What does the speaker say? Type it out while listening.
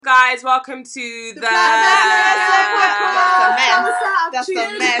guys, welcome to the That's a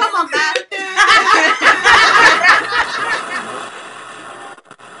mess. Come on, man.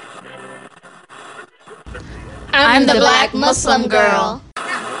 I'm the Black Muslim girl.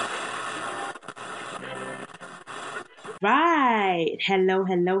 Right. Hello.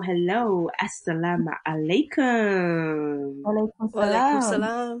 Assalamu alaikum. Walaikum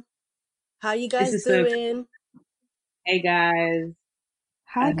salam. How you guys doing? Hey, guys.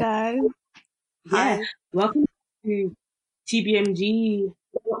 Hi, guys. Yeah. Hi. Welcome to TBMG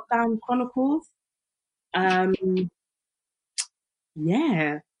Lockdown Chronicles.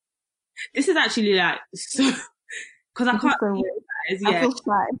 Yeah. This is actually like so because I can't see you guys. Yeah. I feel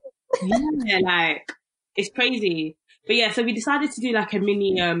shy. Yeah, like it's crazy. But yeah, so we decided to do like a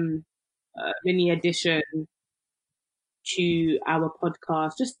mini addition to our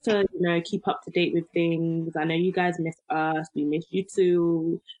podcast just to, keep up to date with things. I know you guys miss us, we miss you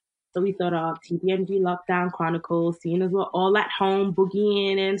too. So we thought of TBMG Lockdown Chronicles, seeing as we're all at home,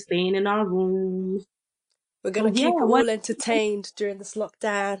 boogieing and staying in our rooms. We're going to keep you all entertained during this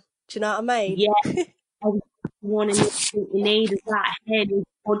lockdown. Do you know what I mean? Yeah. I want to name that head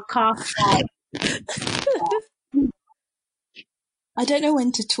podcast. I don't know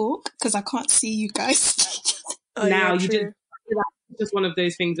when to talk because I can't see you guys. Now you just one of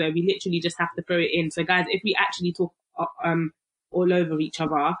those things where we literally just have to throw it in. So guys, if we actually talk all over each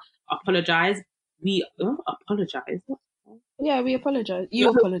other, apologize. We apologize. Yeah, we apologize. You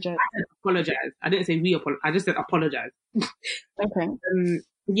apologize. I said apologize. I didn't say we apologize. I just said apologize. Okay.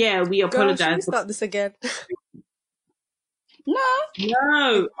 Yeah, we apologize. Girl, should we start this again? No.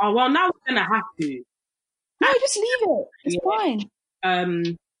 Oh well, now we're gonna have to. No, just leave it. It's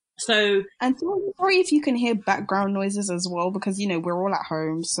fine. So and sorry if you can hear background noises as well because we're all at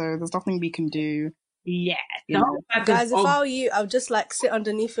home, so there's nothing we can do. Yeah. Guys, if I were you, I would just like sit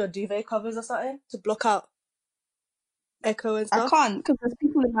underneath your duvet covers or something to block out echo and stuff. I can't because there's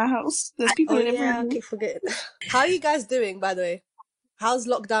people in my house. There's people in every room. I keep forgetting. How are you guys doing, by the way? How's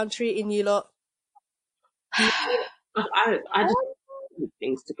lockdown treating you lot? I just want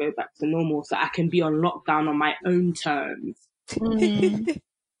things to go back to normal so I can be on lockdown on my own terms.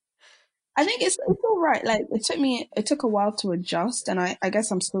 I think it's all right. Like it took a while to adjust, and I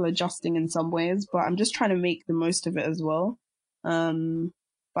guess I'm still adjusting in some ways, but I'm just trying to make the most of it as well. But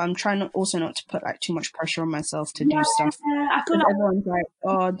I'm trying also not to put like too much pressure on myself to do stuff. I feel like everyone's like,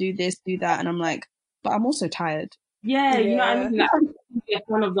 "Oh, do this, do that," and I'm like, "But I'm also tired." Yeah, you know what I mean. Like, it's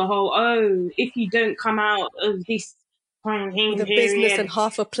one of the whole. Oh, if you don't come out of this the business and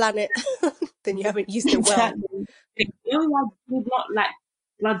half a planet, then you haven't used it well. It's not like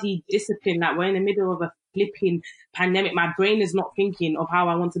bloody discipline. Like we're in the middle of a flipping pandemic. My brain is not thinking of how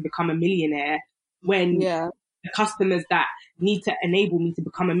I want to become a millionaire when the customers that need to enable me to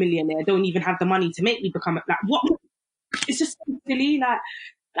become a millionaire don't even have the money to make me become like what? It's just so silly. Like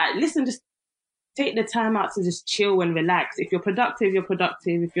listen, just take the time out to just chill and relax. If you're productive, you're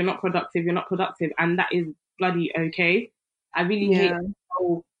productive. If you're not productive, you're not productive, and that is bloody okay. I really hate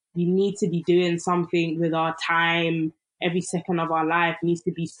how we need to be doing something with our time. Every second of our life needs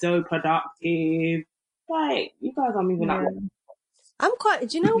to be so productive. Like, you guys are moving like I'm quite,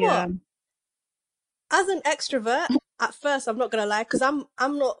 do you know what? As an extrovert, at first, I'm not going to lie, because I'm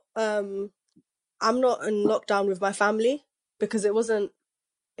not in lockdown with my family because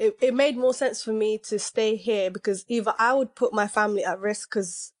it made more sense for me to stay here because either I would put my family at risk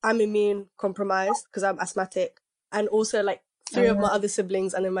because I'm immune compromised because I'm asthmatic, and also like 3 of my other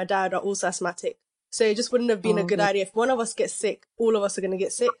siblings and then my dad are also asthmatic. So it just wouldn't have been a good idea. If one of us gets sick, all of us are going to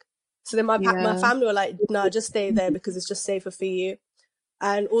get sick. So then my family were like, no, just stay there because it's just safer for you.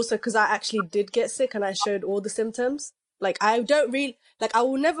 And also because I actually did get sick and I showed all the symptoms. Like I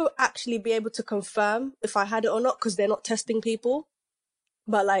will never actually be able to confirm if I had it or not because they're not testing people.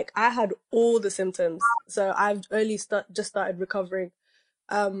 But like I had all the symptoms. So I've only just started recovering.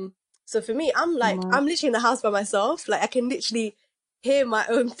 So for me, I'm literally in the house by myself. Like I can literally hear my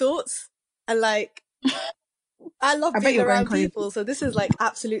own thoughts. And like, I love being around people, so this is like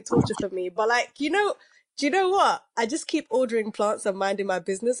absolute torture for me. But like, do you know what? I just keep ordering plants and minding my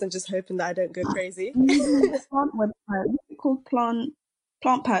business and just hoping that I don't go crazy. Plant website, what's it called? Plant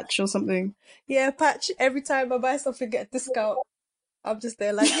Patch or something. Yeah, Patch. Every time I buy something, get a discount. I'm just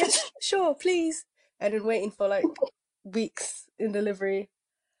there like, yes, sure, please, and then waiting for like weeks in delivery.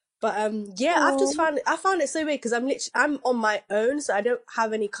 But I found it so weird because I'm on my own, so I don't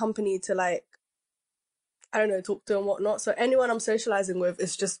have any company to like, I don't know, talk to and whatnot. So anyone I'm socializing with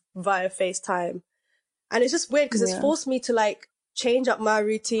is just via FaceTime, and it's just weird because it's forced me to like change up my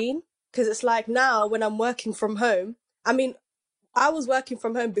routine because it's like now when I'm working from home, I mean, I was working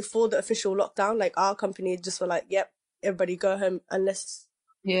from home before the official lockdown. Like our company just were like, yep, everybody go home unless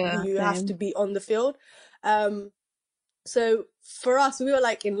you have to be on the field. So for us, we were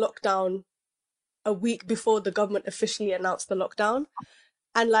like in lockdown a week before the government officially announced the lockdown.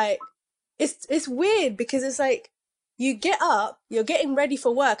 And like, it's weird because it's like, you get up, you're getting ready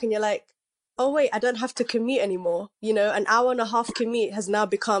for work and you're like, oh wait, I don't have to commute anymore. You know, an hour and a half commute has now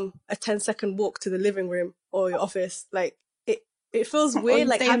become a 10-second walk to the living room or your office. Like it feels weird,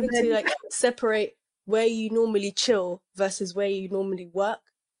 like having to like separate where you normally chill versus where you normally work.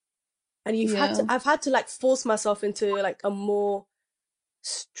 And I've had to like force myself into like a more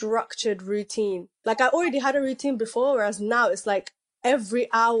structured routine. Like I already had a routine before, whereas now it's like every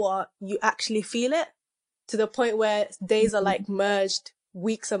hour you actually feel it, to the point where days are like merged,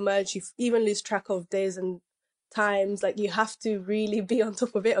 weeks are merged, you even lose track of days and times. Like you have to really be on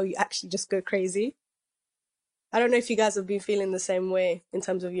top of it or you actually just go crazy. I don't know if you guys have been feeling the same way in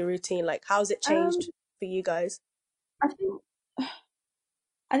terms of your routine. Like how's it changed for you guys? I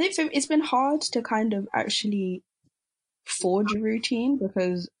think it's been hard to kind of actually forge a routine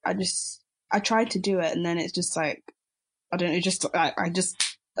because I tried to do it and then it's just like, I don't know, it's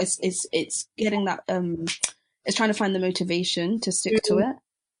getting that, it's trying to find the motivation to stick to it.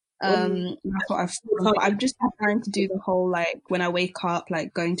 That's what I've just been trying to do the whole, like, when I wake up,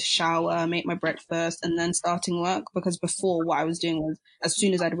 like, going to shower, make my breakfast, and then starting work, because before what I was doing was, as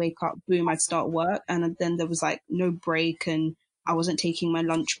soon as I'd wake up, boom, I'd start work, and then there was, like, no break, and I wasn't taking my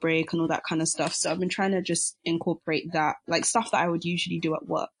lunch break and all that kind of stuff, so I've been trying to just incorporate that, like, stuff that I would usually do at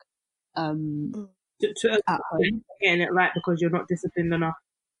work, at home. Getting it right because you're not disciplined enough.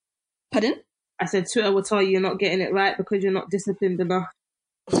 Pardon? I said Twitter will tell you you're not getting it right because you're not disciplined enough.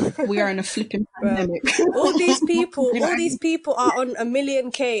 We are in a flipping pandemic. All these people are on 1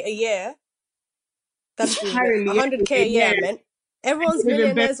 million K a year. That's 100K a year, man. Everyone's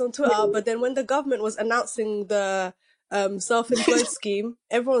millionaires on Twitter, but then when the government was announcing the self-employed scheme,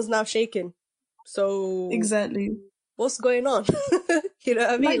 everyone's now shaking. So exactly, what's going on? You know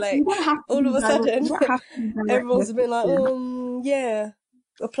what I mean? Like all of a sudden, everyone's been like, yeah,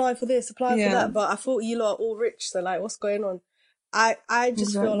 apply for this, apply for that. But I thought you lot are all rich, so like, what's going on? I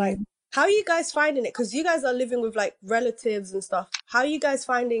just feel like, how are you guys finding it? Because you guys are living with like relatives and stuff. How are you guys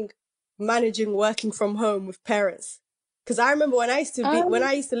finding managing working from home with parents? Because I remember when I used to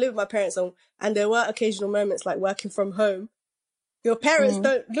live with my parents and there were occasional moments like working from home, your parents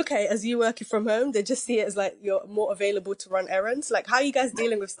don't look at it as you working from home. They just see it as like you're more available to run errands. Like, how are you guys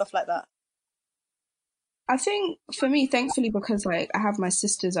dealing with stuff like that? I think for me, thankfully, because like I have my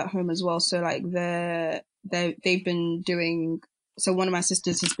sisters at home as well, so like they've been doing. So one of my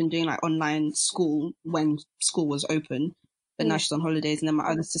sisters has been doing like online school when school was open, but now she's on holidays. And then my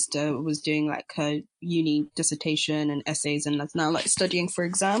other sister was doing like her uni dissertation and essays and that's now like studying for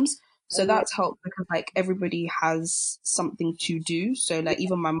exams. So that's helped because like everybody has something to do. So like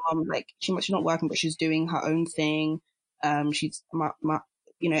even my mom, like she's not working, but she's doing her own thing. She's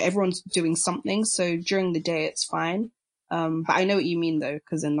everyone's doing something. So during the day, it's fine. But I know what you mean though,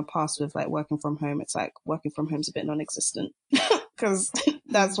 because in the past with like working from home, it's like working from home's a bit non-existent because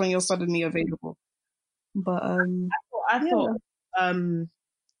that's when you're suddenly available. But I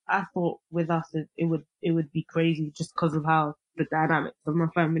thought with us it would be crazy just because of how the dynamics of my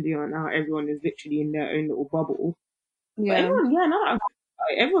family are now. Everyone is literally in their own little bubble. Yeah,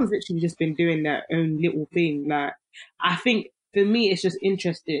 everyone's literally just been doing their own little thing. Like I think for me, it's just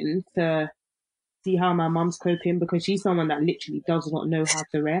interesting to see how my mum's coping because she's someone that literally does not know how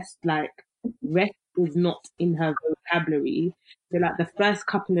to rest. Like rest is not in her vocabulary. So like the first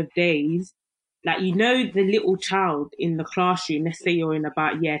couple of days, like, you know, the little child in the classroom, let's say you're in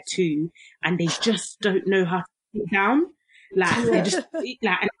about year 2 and they just don't know how to sit down. Like they just like,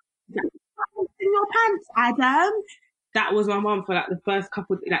 in your pants, Adam. That was my mum for like the first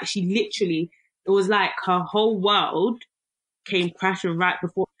couple, like she literally, it was like her whole world came crashing right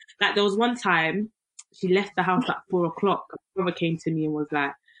before. Like there was one time she left the house at 4 o'clock. My brother came to me and was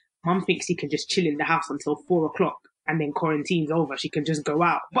like, Mum thinks he can just chill in the house until 4 o'clock and then quarantine's over. She can just go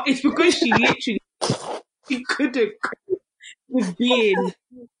out. But it's because she literally, she couldn't with being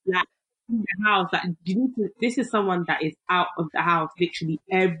like in the house. Like this is someone that is out of the house literally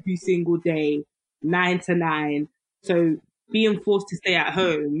every single day, 9 to 9. So being forced to stay at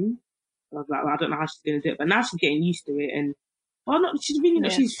home, I was like, well, I don't know how she's going to do it. But now she's getting used to it and she's really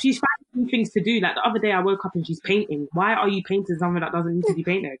she's finding things to do. Like the other day I woke up and she's painting. Why are you painting something that doesn't need to be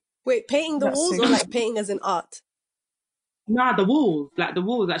painted? Wait, painting the walls or like painting as in art? Nah, the walls. Like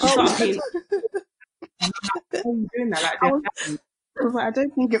she started painting. How are you doing that? Like, But I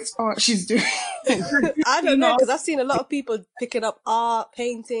don't think it's art she's doing. I don't know, because I've seen a lot of people picking up art,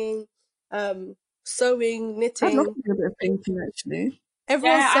 painting, sewing, knitting. I'd love to do a bit of painting, actually.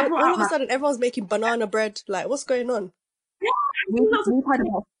 All of a sudden, everyone's making banana bread. Like, what's going on?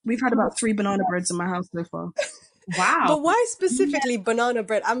 We've had about 3 banana breads in my house so far. Wow. But why specifically banana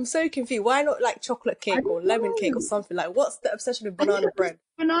bread? I'm so confused. Why not like chocolate cake or lemon cake or something? Like, what's the obsession with banana bread?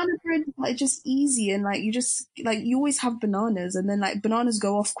 Banana bread is like just easy, and like you always have bananas, and then like bananas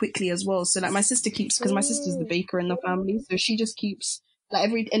go off quickly as well. So like my sister keeps, because my sister's the baker in the family, so she just keeps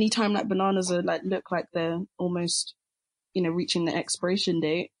like any time like bananas are like look like they're almost, reaching the expiration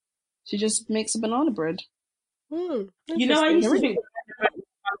date, she just makes a banana bread. I used to think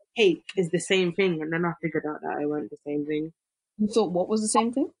cake is the same thing, and then I figured out that it weren't the same thing. You thought what was the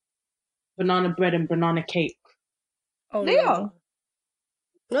same thing? Banana bread and banana cake. Oh, they are.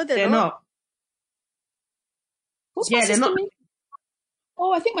 No, they're not. What's my sister making?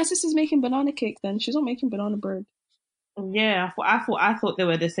 Oh, I think my sister's making banana cake. Then she's not making banana bread. Yeah, I thought they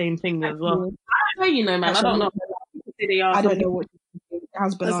were the same thing as well. I don't know, man. I don't know. I don't know what it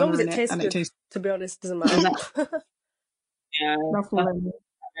has banana as long as it in tastes and good. it tastes. To be honest, doesn't matter. Yeah,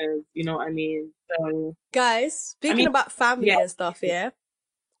 you know what I mean. So, guys, speaking about family and stuff,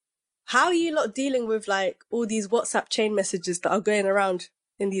 how are you lot dealing with like all these WhatsApp chain messages that are going around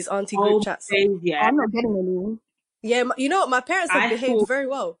in these auntie group chats? Yeah, I'm not getting any. Yeah, you know what? My parents have behaved very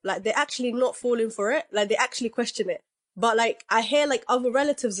well. Like, they're actually not falling for it. Like, they actually question it. But like, I hear like other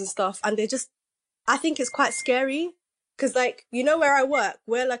relatives and stuff, and I think it's quite scary. Because like, where I work,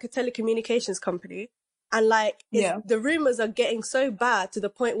 we're like a telecommunications company. And like, the rumors are getting so bad to the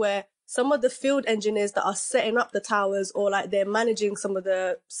point where some of the field engineers that are setting up the towers, or like they're managing some of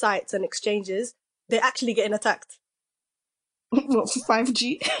the sites and exchanges, they're actually getting attacked. What, for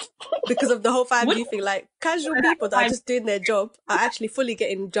 5G? Because of the whole 5G thing. Like, casual people that are just doing their job are actually fully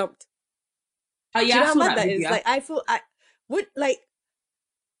getting jumped. Do you know how mad that is? Like, I feel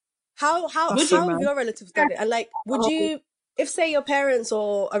how have your relatives done it? And like, would you, if say your parents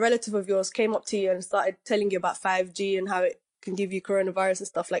or a relative of yours came up to you and started telling you about 5G and how it can give you coronavirus and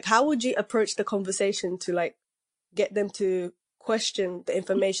stuff, like, how would you approach the conversation to like get them to question the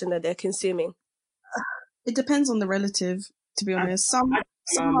information that they're consuming? It depends on the relative, to be honest. Some I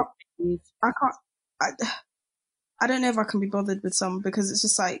can't. I don't know if I can be bothered with some, because it's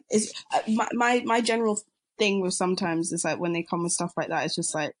just like, it's my general thing with sometimes is like when they come with stuff like that, it's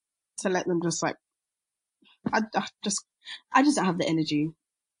just like to let them just like, I just don't have the energy.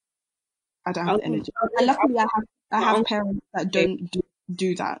 I don't have the energy. And luckily I have parents that don't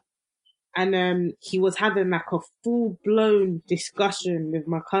do that. And he was having like a full-blown discussion with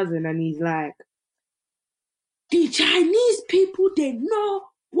my cousin, and he's like, the Chinese people, they know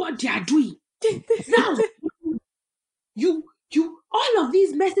what they are doing. Now, you, all of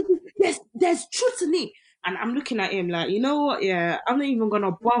these messages, there's truth in it. And I'm looking at him like, you know what? Yeah, I'm not even going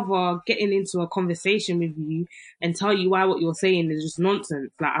to bother getting into a conversation with you and tell you why what you're saying is just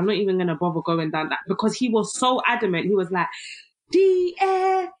nonsense. Like, I'm not even going to bother going down that, because he was so adamant. He was like, these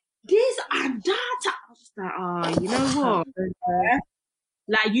are data. I was just like, you know what?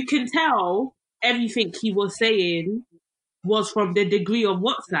 Like, you can tell everything he was saying was from the degree of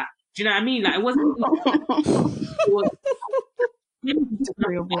WhatsApp. Do you know what I mean? Like, it wasn't. It was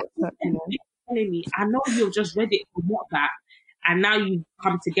degree of WhatsApp, telling me, I know you've just read it from WhatsApp, and now you've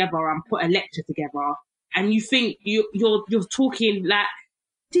come together and put a lecture together, and you think you're talking like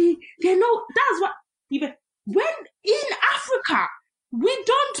they know. That's what even when in Africa we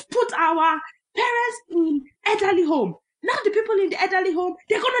don't put our parents in elderly home. Now the people in the elderly home,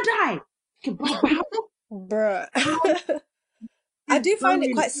 they're gonna die. Bruh. I do find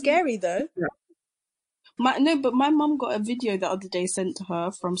it quite scary though. Yeah. But my mum got a video the other day sent to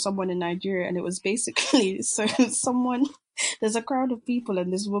her from someone in Nigeria, and it was basically there's a crowd of people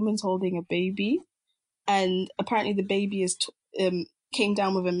and this woman's holding a baby, and apparently the baby is came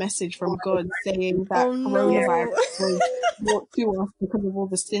down with a message from God saying that coronavirus was brought to us because of all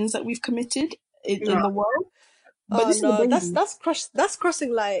the sins that we've committed in the world. But this is that's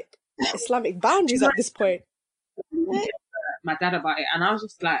crossing like Islamic boundaries at this point. My dad about it, and I was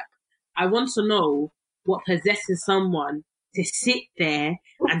just like, I want to know what possesses someone to sit there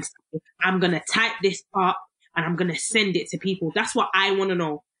and say, I'm going to type this up and I'm going to send it to people. That's what I want to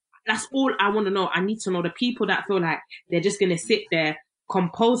know. That's all I want to know. I need to know the people that feel like they're just going to sit there,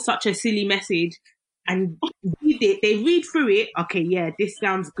 compose such a silly message and read it. They read through it. Okay, yeah, this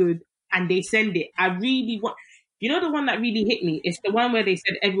sounds good. And they send it. I really want, the one that really hit me? It's the one where they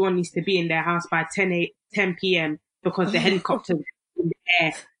said everyone needs to be in their house by 10 p.m. because the helicopter's in the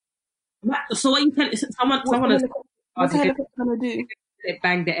air. So what you tell someone What the hell is it gonna do? It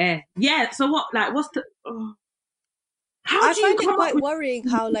bang the air. Yeah. So what? Like, what's the? How I do you find it come up quite with? worrying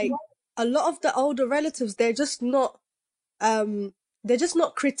how like a lot of the older relatives, they're just not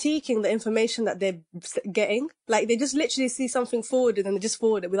critiquing the information that they're getting. Like they just literally see something forwarded and they just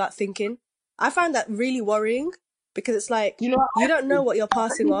forward it without thinking. I find that really worrying because it's like you don't know what you're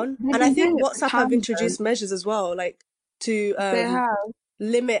passing on. And I think WhatsApp have introduced measures as well, like to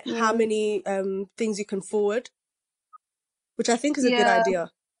limit how many things you can forward, which I think is a good idea.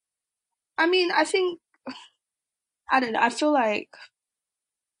 I mean, I don't know. I feel like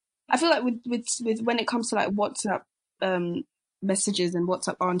with when it comes to like WhatsApp messages and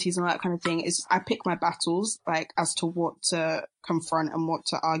WhatsApp aunties and all that kind of thing, is I pick my battles like as to what to confront and what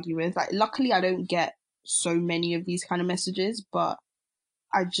to argue with. Like, luckily, I don't get so many of these kind of messages, but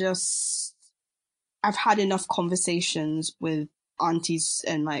I've had enough conversations with aunties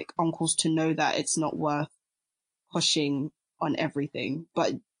and like uncles to know that it's not worth pushing on everything.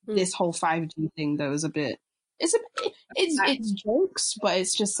 But this whole 5G thing, though, is it's jokes, but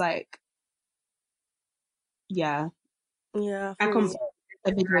it's just like, yeah. Yeah. I come.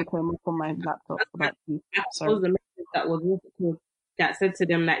 A video came up on my laptop about you. Sorry. The message that said to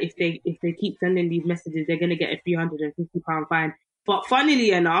them that if they keep sending these messages, they're gonna get a £350 fine. But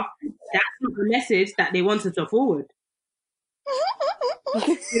funnily enough, that's not the message that they wanted to forward.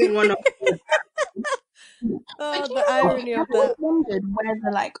 Didn't want to. Oh, the irony of that. I wondered where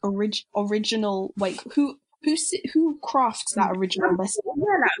the like original, like who crafts that original message?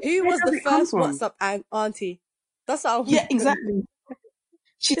 Who was the first WhatsApp auntie? That's how. Yeah, exactly.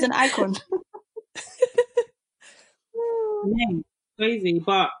 She's an icon. Yeah, crazy.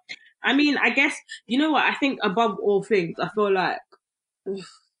 But I mean, I guess, you know what? I think above all things, I feel like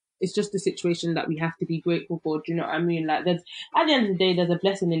it's just the situation that we have to be grateful for. Do you know what I mean? Like, at the end of the day, there's a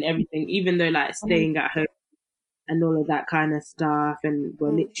blessing in everything, even though like staying at home and all of that kind of stuff, and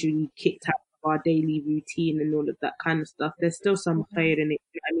we're literally kicked out of our daily routine and all of that kind of stuff. There's still some khair in it.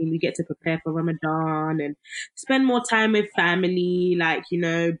 I mean, we get to prepare for Ramadan and spend more time with family, like, you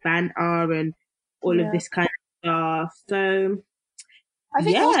know, banter and all of this kind of stuff. So I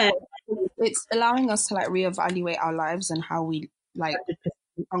think also it's allowing us to like reevaluate our lives and how we like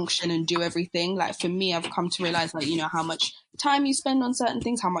function and do everything. Like, for me, I've come to realize, like, you know, how much time you spend on certain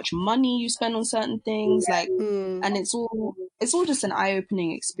things, how much money you spend on certain things, like, and it's all just an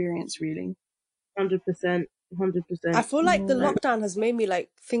eye-opening experience, really. 100%. I feel like the lockdown has made me like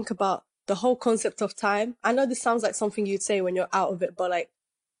think about the whole concept of time. I know this sounds like something you'd say when you're out of it, but like,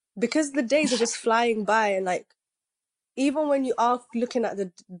 because the days are just flying by, and like, even when you are looking at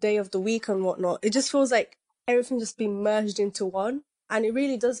the day of the week and whatnot, it just feels like everything just being merged into one. And it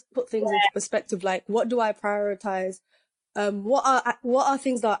really does put things into perspective. Like, what do I prioritize? What are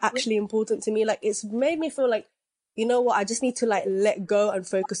things that are actually important to me? Like, it's made me feel like, you know what, I just need to like let go and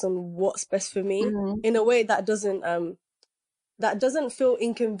focus on what's best for me in a way that doesn't feel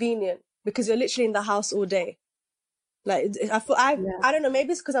inconvenient, because you're literally in the house all day. Like, I don't know,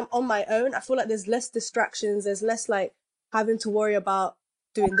 maybe it's because I'm on my own. I feel like there's less distractions. There's less like having to worry about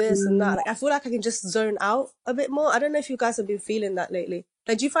doing this and that. Like, I feel like I can just zone out a bit more. I don't know if you guys have been feeling that lately.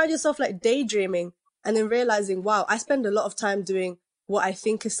 Like, do you find yourself like daydreaming and then realizing, wow, I spend a lot of time doing what I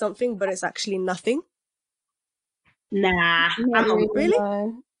think is something, but it's actually nothing? Nah, I'm not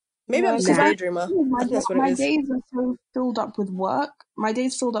really. Maybe I'm just a daydreamer. I think that's what it is. My days are so filled up with work.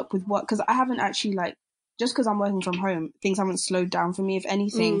 Because I haven't actually like, just because I'm working from home, things haven't slowed down for me. If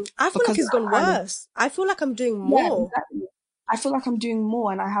anything, I feel like it's gone worse. I feel like I'm doing more. Yeah, exactly. I feel like I'm doing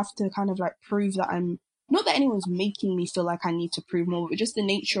more, and I have to kind of like prove that I'm not that anyone's making me feel like I need to prove more, but just the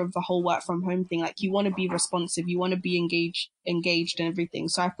nature of the whole work from home thing. Like, you want to be responsive, you want to be engaged and everything.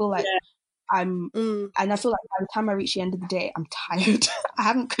 So I feel like and I feel like by the time I reach the end of the day, I'm tired. I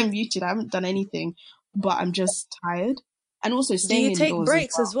haven't commuted, I haven't done anything, but I'm just tired. And also staying indoors. Do you take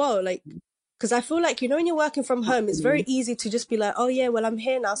breaks as well? Like, because I feel like, you know, when you're working from home, it's very easy to just be like, oh yeah, well, I'm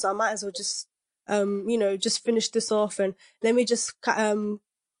here now, so I might as well just, you know, just finish this off, and let me just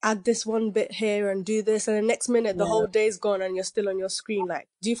add this one bit here and do this, and the next minute the whole day's gone and you're still on your screen. Like,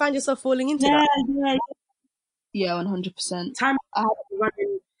 do you find yourself falling into that? Yeah, 100%. Time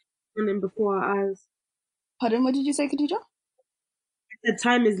running before our eyes. Pardon, what did you say, Khadija? The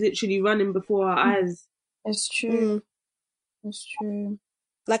time is literally running before our eyes. It's true. It's true.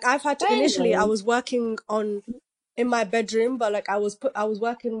 Like, I've had to, initially I was working in my bedroom, but like I was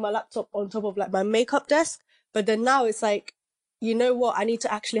working my laptop on top of like my makeup desk. But then now it's like, you know what? I need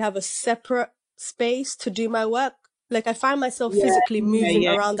to actually have a separate space to do my work. Like, I find myself physically moving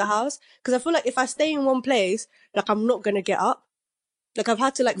around the house, because I feel like if I stay in one place, like, I'm not going to get up. Like, I've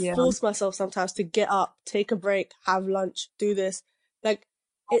had to like force myself sometimes to get up, take a break, have lunch, do this. Like,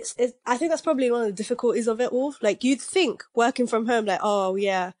 it's I think that's probably one of the difficulties of it all. Like, you'd think working from home, like, oh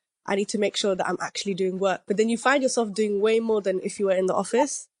yeah, I need to make sure that I'm actually doing work. But then you find yourself doing way more than if you were in the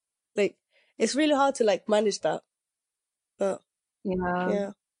office. Like, it's really hard to like manage that. But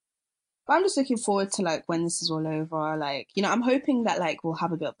yeah. But I'm just looking forward to like when this is all over. Like, you know, I'm hoping that like we'll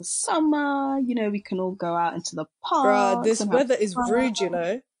have a bit of the summer. You know, we can all go out into the park. Bruh, this weather is rude, you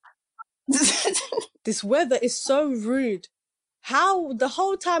know. This weather is so rude. How the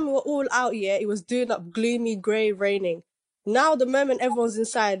whole time we were all out here, it was doing up gloomy, grey, raining. Now, the moment everyone's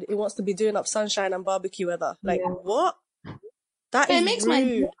inside, it wants to be doing up sunshine and barbecue weather. Like, what? That is it makes rude.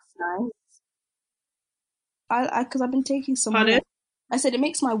 my walks nice. Because I've been taking some walks. I said it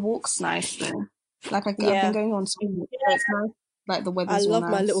makes my walks nice though. Like I've been going on swim walks, so it's nice. Like the weather's I love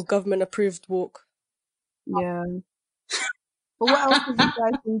nice. my little government approved walk. Yeah. But what else have you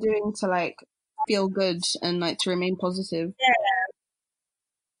guys been doing to like feel good and like to remain positive?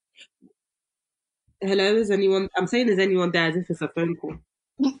 Hello, is anyone? I'm saying, is anyone there as if it's a phone call?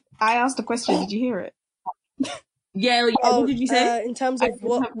 I asked the question. Did you hear it? Yeah. What did you say? In terms of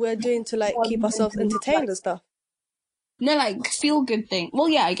what we're doing to like keep ourselves entertained and stuff. No, like feel good thing. Well,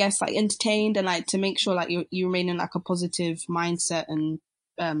 yeah, I guess like entertained and like to make sure like you remain in like a positive mindset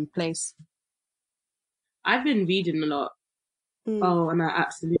and place. I've been reading a lot. Oh, and I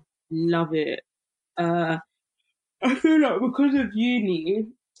absolutely love it. I feel like because of uni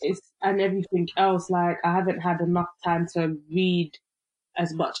and everything else, like I haven't had enough time to read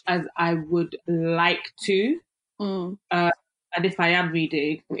as much as I would like to. And if I am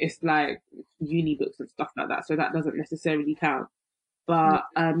reading, it's like uni books and stuff like that, so that doesn't necessarily count. But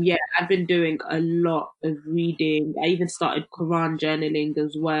yeah, I've been doing a lot of reading. I even started Quran journaling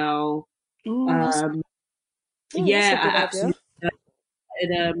as well. Yeah, I absolutely.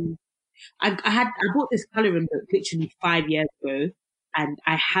 I bought this colouring book literally 5 years ago, and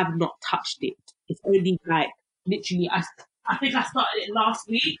I have not touched it. It's only like literally I think I started it last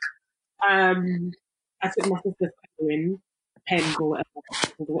week. I took my sister's colouring pens or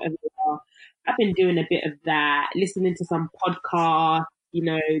whatever they are. I've been doing a bit of that, listening to some podcasts, you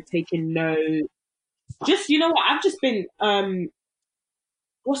know, taking notes. Just, you know what, I've just been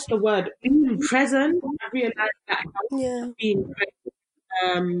what's the word? Being present. I realised that being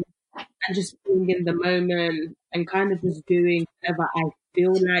present. And just being in the moment and kind of just doing whatever I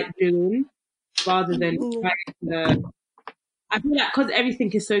feel like doing rather than trying to. I feel like because everything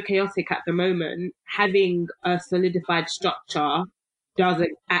is so chaotic at the moment, having a solidified structure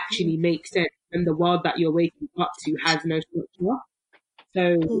doesn't actually make sense, and the world that you're waking up to has no structure.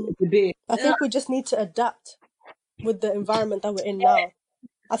 So it's a bit. I think we just need to adapt with the environment that we're in now.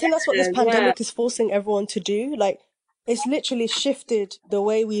 I think that's what this pandemic is forcing everyone to do. Like, it's literally shifted the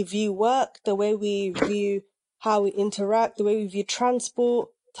way we view work, the way we view how we interact, the way we view transport,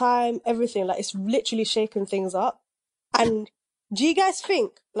 time, everything. Like, it's literally shaken things up. And do you guys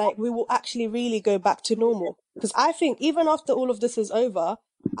think, like, we will actually really go back to normal? Because I think even after all of this is over,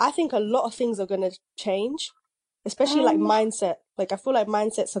 I think a lot of things are going to change, especially like mindset. Like, I feel like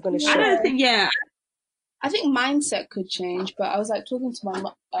mindsets are going to shift. I don't think, I think mindset could change, but I was like talking to my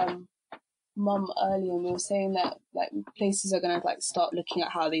mum earlier, and we were saying that like places are gonna like start looking at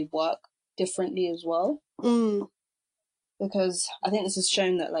how they work differently as well. Because I think this has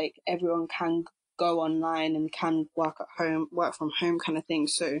shown that like everyone can go online and can work from home kind of thing.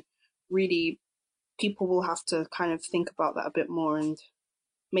 So really, people will have to kind of think about that a bit more and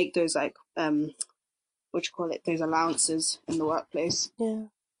make those like those allowances in the workplace. Yeah.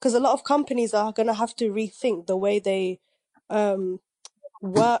 Because a lot of companies are going to have to rethink the way they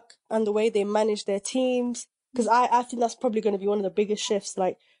work and the way they manage their teams. Because I think that's probably going to be one of the biggest shifts.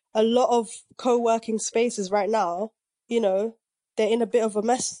 Like, a lot of co-working spaces right now, you know, they're in a bit of a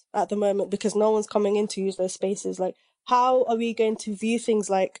mess at the moment because no one's coming in to use those spaces. Like, how are we going to view things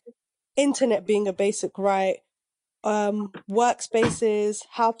like internet being a basic right, workspaces,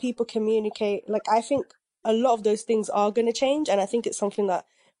 how people communicate? Like, I think a lot of those things are going to change, and I think it's something that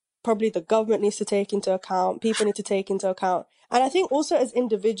probably the government needs to take into account, people need to take into account. And I think also as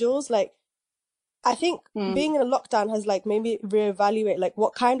individuals, like, I think being in a lockdown has like maybe reevaluate like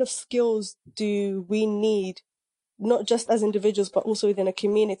what kind of skills do we need, not just as individuals, but also within a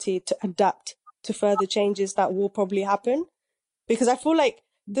community to adapt to further changes that will probably happen. Because I feel like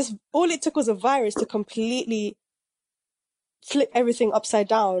all it took was a virus to completely flip everything upside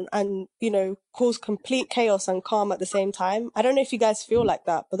down and, you know, cause complete chaos and calm at the same time. I don't know if you guys feel like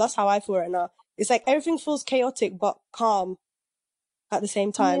that, but that's how I feel right now. It's like everything feels chaotic but calm at the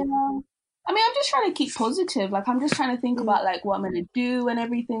same time. Yeah. I mean, I'm just trying to keep positive. Like, I'm just trying to think about, like, what I'm going to do when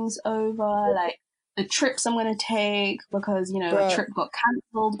everything's over. Like, the trips I'm going to take because, you know, a trip got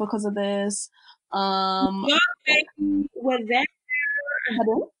cancelled because of this. We're there.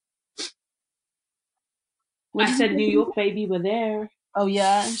 Pardon? I said New York, baby, we're there. Oh,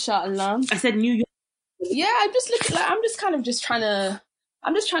 yeah, inshallah. I said New York. Yeah, I'm just looking like, I'm just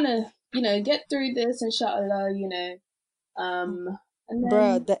trying to, you know, get through this, inshallah, you know. And then,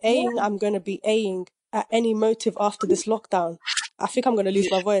 bruh, the Aing, I'm going to be Aing at any motive after this lockdown. I think I'm going to lose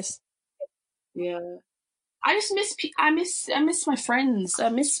my voice. Yeah. I just I miss my friends. I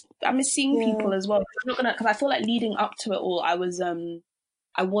miss seeing people as well. I'm not gonna, because I feel like leading up to it all, I wasn't,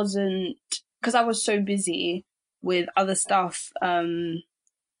 because I was so busy with other stuff. I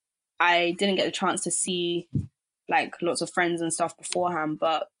didn't get the chance to see like lots of friends and stuff beforehand,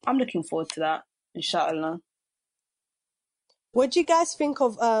 but I'm looking forward to that, inshallah. What do you guys think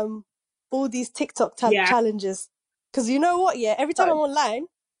of all these TikTok challenges? Because you know what, every time I'm online,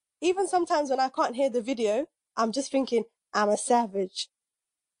 even sometimes when I can't hear the video, I'm just thinking, I'm a savage.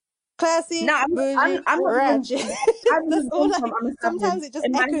 Classy, bougie, ratchet. That's all. Like, sometimes it just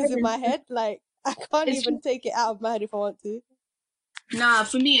echoes in my head. Like, I can't even take it out of my head if I want to. Nah,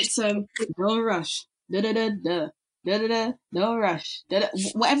 for me it's no rush, da da da da da da da, no rush, da da,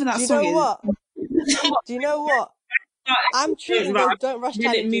 whatever that song is. Do you know what? I'm treating those don't rush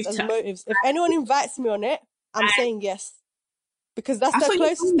challenges as motives. If anyone invites me on it, I'm saying yes, because that's the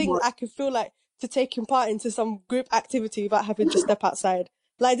closest thing I can feel like to taking part into some group activity without having to step outside.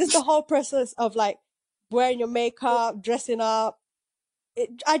 Like, just the whole process of like wearing your makeup, dressing up.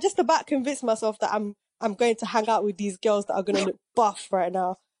 I just about convinced myself that I'm going to hang out with these girls that are going to look buff right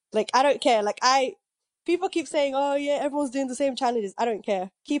now. Like, I don't care. Like, people keep saying, oh yeah, everyone's doing the same challenges. I don't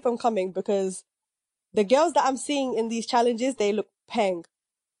care. Keep them coming, because the girls that I'm seeing in these challenges, they look peng.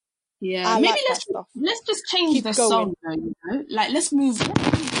 Yeah, maybe let's just change the song, though, you know? Like, let's move.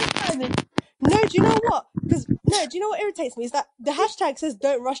 No, do you know what? Do you know what irritates me? Is that the hashtag says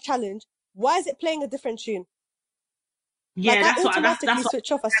don't rush challenge. Why is it playing a different tune? Yeah, like, I automatically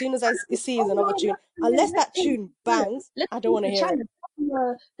switch off as soon as I see another tune. Unless that tune bangs, I don't want to hear it.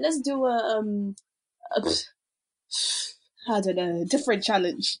 Let's do a I don't know, different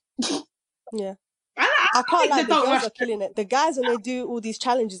challenge. Yeah. I can't lie, the girls are killing it. The guys, when they do all these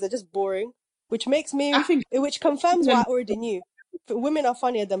challenges, they're just boring, which confirms what I already knew. Women are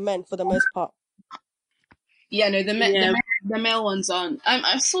funnier than men for the most part. Yeah, no, the male ones aren't.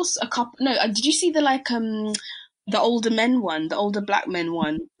 I saw a couple. No, did you see the older men one, the older black men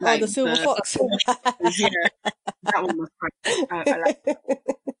one? Like, the silver fox. Yeah, that one was quite. I like that. I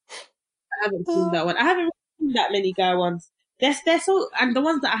haven't seen that one. I haven't seen that many guy ones. They're so, and the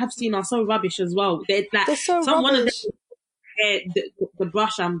ones that I have seen are so rubbish as well. They're so rubbish. The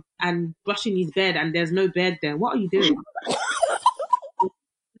brush and brushing his beard, and there's no beard there. What are you doing?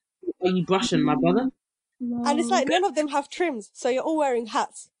 Are you brushing, my brother? No. And it's like none of them have trims, so you're all wearing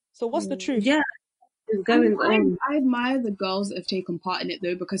hats. So what's the truth? Yeah, it's going on. I admire the girls that have taken part in it,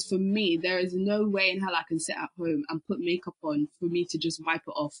 though, because for me, there is no way in hell I can sit at home and put makeup on for me to just wipe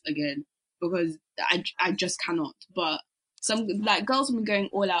it off again, because I just cannot. But some like girls have been going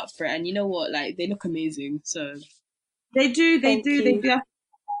all out for it, and you know what? Like, they look amazing. So they do.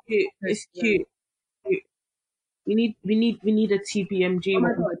 It's cute. We need a TPMG. Oh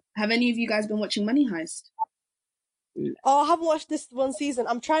my God. Have any of you guys been watching Money Heist? Oh, I haven't watched this one season.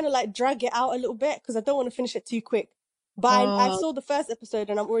 I'm trying to like drag it out a little bit because I don't want to finish it too quick. But I saw the first episode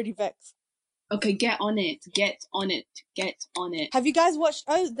and I'm already vexed. Okay, get on it. Have you guys watched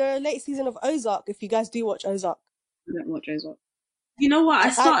the latest season of Ozark? If you guys do watch Ozark. I don't watch Ozark. You know what? I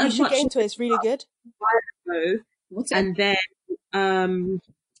started you should get into it. It's really good. What's it? And then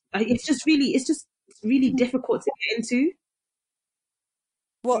it's really difficult to get into.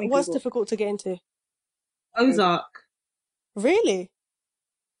 What's difficult to get into? Ozark. Really?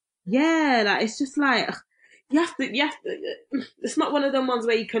 Yeah, like it's just like you have to. It's not one of them ones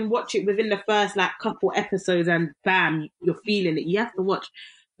where you can watch it within the first like couple episodes and bam, you're feeling it. You have to watch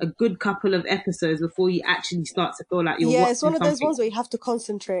a good couple of episodes before you actually start to feel like you're watching it's one of something. those ones where you have to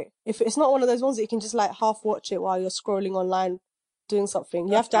concentrate. If it's not one of those ones that you can just like half watch it while you're scrolling online doing something,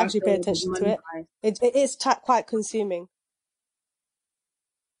 you have to actually pay attention to it. It is quite consuming,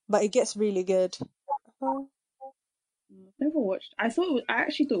 but it gets really good. Never watched. I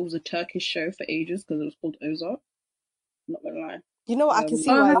actually thought it was a Turkish show for ages because it was called Ozark. I'm not gonna lie. You know what? I can see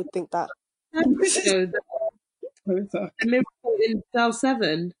why I would think that. Ozark. A Miracle in Cell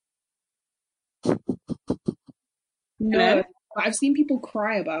 7. No, but I've seen people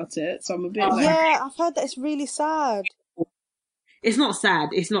cry about it, so I'm a bit yeah, I've heard that it's really sad. It's not sad.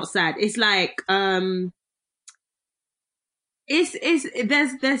 It's not sad. It's like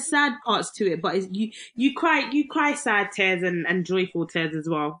there's sad parts to it, but it's, you cry sad tears and joyful tears as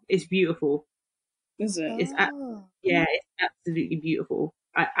well. It's beautiful. Is it? It's it's absolutely beautiful.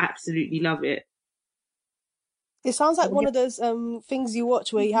 I absolutely love it. It sounds like one of those things you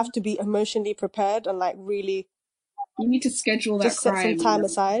watch where you have to be emotionally prepared and like really. You need to schedule that. Just set some time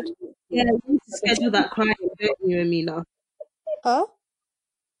aside. Yeah, you need to schedule that crying, don't you, Amina? Huh?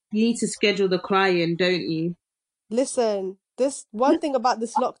 You need to schedule the crying, don't you? Listen, this one thing about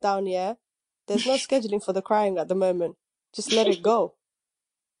this lockdown, yeah, there's no scheduling for the crying at the moment. Just let it go.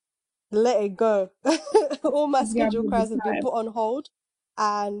 Let it go. All my scheduled cries have been put on hold,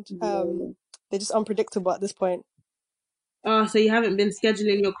 and they're just unpredictable at this point. Oh, so you haven't been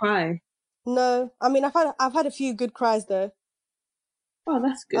scheduling your cry? No, I mean I've had a few good cries though. Oh,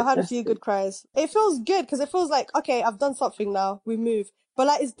 that's good. I've had a few good cries. It feels good because it feels like, okay, I've done something now. We move. But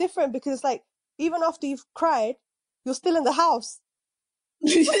like, it's different because it's like, even after you've cried, you're still in the house.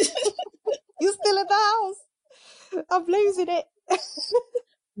 You're still in the house. I'm losing it.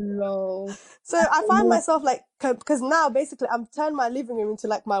 No. So I find myself like, because now basically I'm turning my living room into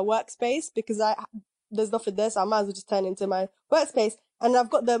like my workspace because there's nothing there. So I might as well just turn it into my workspace. And I've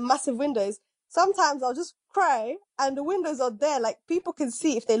got the massive windows. Sometimes I'll just cry and the windows are there. Like people can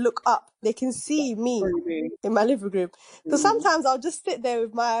see if they look up, they can see me in my living room. So sometimes I'll just sit there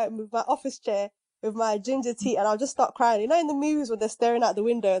with my office chair, with my ginger tea, and I'll just start crying. You know, in the movies when they're staring out the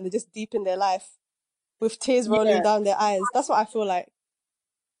window and they're just deep in their life with tears rolling down their eyes. That's what I feel like.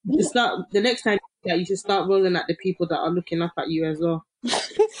 The next time you should start rolling at the people that are looking up at you as well.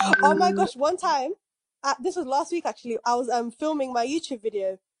 Oh my gosh, one time, this was last week actually, I was filming my YouTube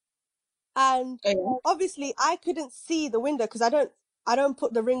video. And obviously I couldn't see the window because I don't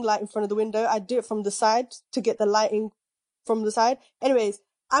put the ring light in front of the window. I do it from the side to get the lighting from the side. Anyways,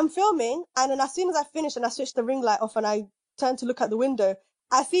 I'm filming and then as soon as I finish and I switch the ring light off and I turn to look at the window,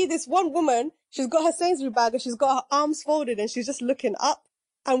 I see this one woman, she's got her Sainsbury's bag and she's got her arms folded and she's just looking up.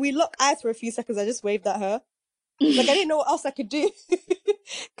 And we lock eyes for a few seconds. I just waved at her. Like I didn't know what else I could do.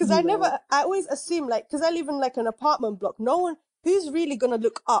 Because I always assume like, because I live in like an apartment block, who's really going to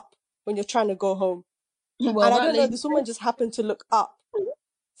look up when you're trying to go home. Well, and I don't know, this woman just happened to look up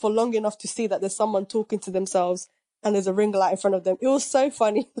for long enough to see that there's someone talking to themselves and there's a ring light in front of them. It was so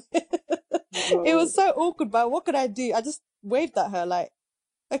funny. It was so awkward, but what could I do? I just waved at her like,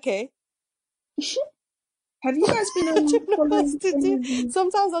 okay. Have you guys been I don't know what to do.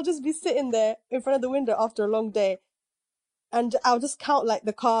 Sometimes I'll just be sitting there in front of the window after a long day and I'll just count like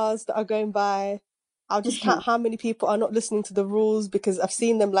the cars that are going by. I'll just count how many people are not listening to the rules because I've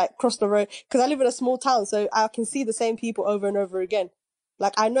seen them like cross the road. Because I live in a small town, so I can see the same people over and over again.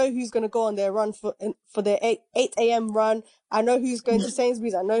 Like I know who's going to go on their run for their 8 a.m. run. I know who's going to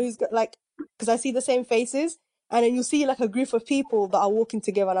Sainsbury's. I know who's because I see the same faces. And then you'll see like a group of people that are walking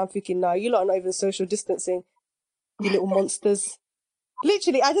together and I'm thinking, no, you lot are not even social distancing, you little monsters.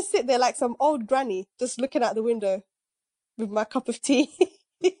 Literally, I just sit there like some old granny, just looking out the window with my cup of tea.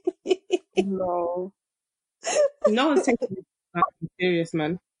 No. No one's taking it serious,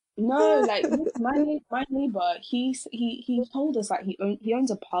 man. No, like my neighbor, he told us like he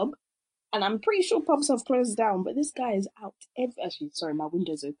owns a pub, and I'm pretty sure pubs have closed down. But this guy is out sorry, my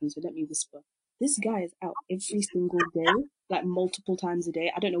window's open, so let me whisper. This guy is out every single day, like multiple times a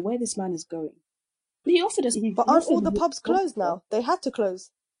day. I don't know where this man is going. But he offered us. But aren't all the pubs closed now? They had to close.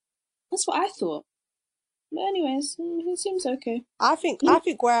 That's what I thought. But anyways, he seems okay. I think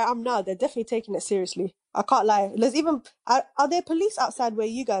where I am now, they're definitely taking it seriously. I can't lie. There's even are there police outside where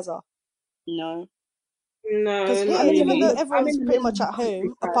you guys are? No. Because even though everyone's pretty much at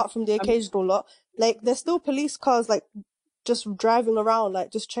home, apart from the occasional lot, like there's still police cars like just driving around,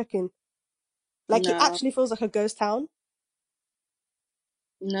 like just checking. Like it actually feels like a ghost town.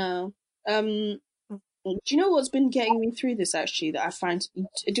 No. Do you know what's been getting me through this actually that I find?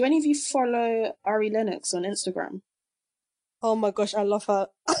 Do any of you follow Ari Lennox on Instagram? Oh my gosh, I love her.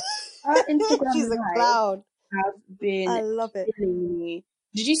 Her Instagram She's a clown. I love it. Me.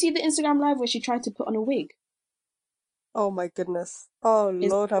 Did you see the Instagram live where she tried to put on a wig? Oh my goodness. Oh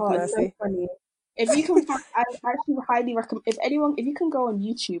Lord have mercy. So funny. If you can find, I actually highly recommend, if you can go on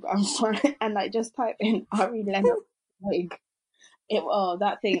YouTube and like just type in Ari Lennox wig.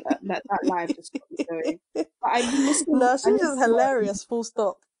 That live just got me going. But I've been listening. No, she's just hilarious, full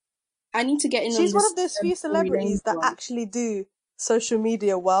stop. I need to get in. She's one of those few celebrities that actually do social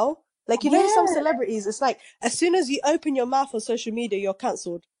media well. Like, you know, some celebrities, it's like, as soon as you open your mouth on social media, you're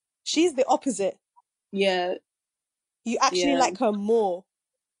cancelled. She's the opposite. Yeah. You actually like her more.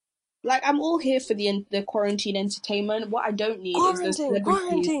 Like, I'm all here for the quarantine entertainment. What I don't need is the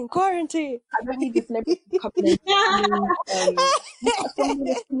celebrities. Quarantine. I don't need the celebrities coming and what's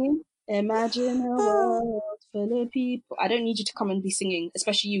the singing? Imagine a world full of people. I don't need you to come and be singing,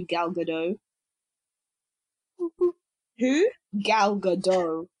 especially you, Gal Gadot. Who? Gal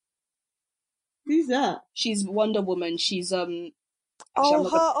Gadot. Who's that? She's Wonder Woman. She's them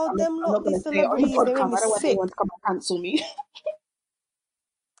lot, these celebrities, they make me sick. Want to come and cancel me.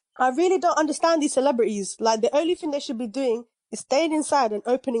 I really don't understand these celebrities. Like, the only thing they should be doing is staying inside and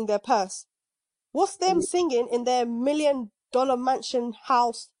opening their purse. What's them singing in their $1 million mansion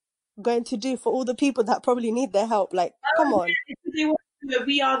house going to do for all the people that probably need their help? Like, come on. They want to do a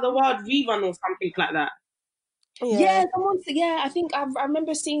We Are the World rerun or something like that. Yeah, I think I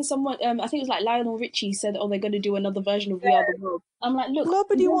remember seeing someone. I think it was like Lionel Richie said, "Oh, they're going to do another version of We Are the World." I'm like, look,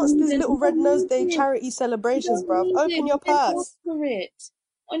 nobody wants these little Red Nose Day charity celebrations, bruv. Open your purse for it.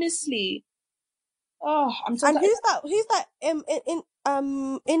 Honestly, oh, I'm so. And who's that?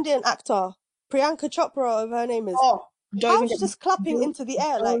 Indian actor, Priyanka Chopra, whatever her name is. Oh, how's she just clapping into the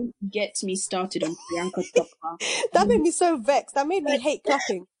air? Like, get me started on Priyanka Chopra. That made me so vexed. That made me hate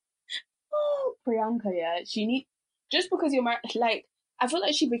clapping. Oh, Priyanka, yeah, she need. Just because you're married, like, I feel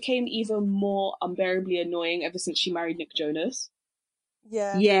like she became even more unbearably annoying ever since she married Nick Jonas.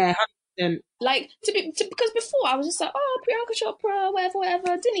 Yeah. Yeah. Like, because before I was just like, oh, Priyanka Chopra, whatever. I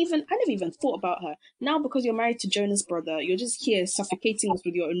never even thought about her. Now, because you're married to Jonas' brother, you're just here suffocating us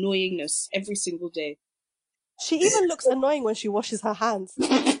with your annoyingness every single day. She even looks annoying when she washes her hands.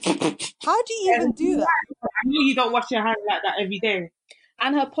 How do you even do that? I know you don't wash your hands like that every day.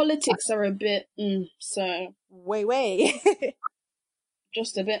 And her politics are a bit, so... Way.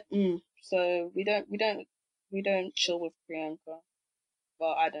 Just a bit, So we don't chill with Priyanka.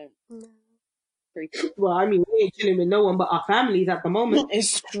 Well, I don't. No. Well, I mean, we ain't chilling with no one but our families at the moment.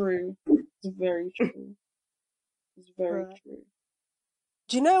 It's true. It's very true. It's very true.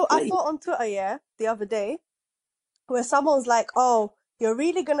 Do you know, I saw on Twitter, the other day, where someone's like, oh, you're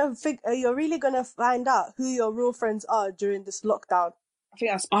really gonna find out who your real friends are during this lockdown. I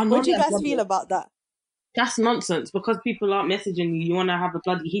think that's... What do you guys feel about that? That's nonsense, because people aren't messaging you. You want to have a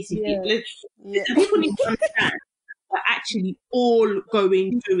bloody hissy fit. People need to understand we're actually all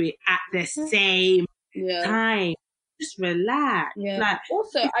going through it at the same time. Just relax. Yeah. Like,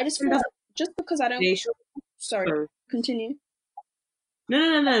 also, I just feel like just because I don't... Sorry, continue.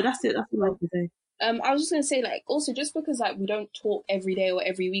 No, that's it. That's what I was to say. I was just going to say, like, also, just because, like, we don't talk every day or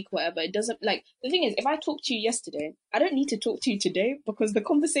every week or whatever, it doesn't, like, the thing is, if I talk to you yesterday, I don't need to talk to you today because the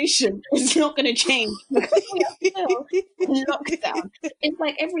conversation is not going to change because we are still in lockdown. It's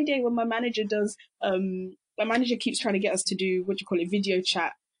like every day when my manager keeps trying to get us to do, video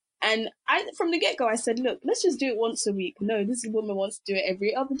chat. And from the get-go, I said, look, let's just do it once a week. No, this woman wants to do it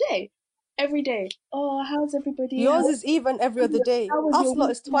every other day. Every day. Oh, how's everybody? Yours is even every other day. Us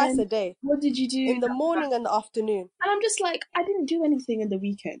lot is twice a day. What did you do? In the morning and the afternoon. And I'm just like, I didn't do anything in the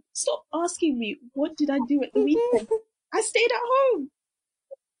weekend. Stop asking me, what did I do at the weekend? I stayed at home.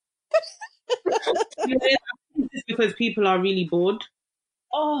 It's because people are really bored.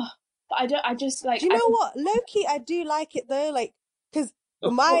 Oh, but I just like... Do you know what? Low-key, I do like it though. Like, because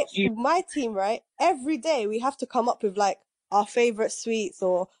my team, right? Every day we have to come up with like our favorite sweets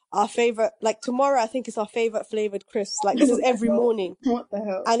or our favorite, like tomorrow I think it's our favorite flavored crisps. Like, this is every morning. What the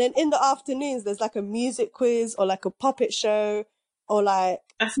hell? And then in the afternoons there's like a music quiz or like a puppet show or like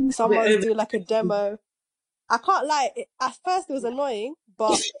someone's do like a demo. I can't lie, at first it was annoying,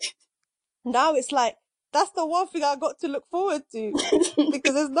 but now it's like that's the one thing I got to look forward to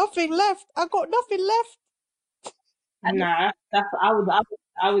because there's nothing left. I got nothing left. Nah,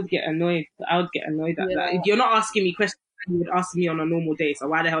 I would get annoyed. I would get annoyed at that. If you're not asking me questions, you would ask me on a normal day. So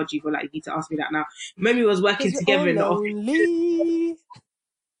why the hell do you feel like you need to ask me that now? When we was working together in the office,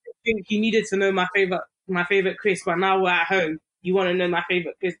 you needed to know my favorite crisp, but now we're at home. You want to know my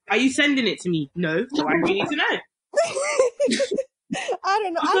favorite crisp? Are you sending it to me? No, so I really need to know. I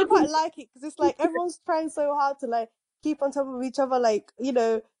don't know. I quite like it because it's like everyone's trying so hard to like keep on top of each other. Like, you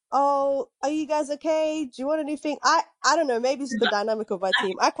know, oh, are you guys okay? Do you want anything? I don't know. Maybe it's the dynamic of my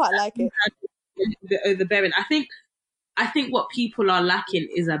team. I quite like it. The overbearing. I think what people are lacking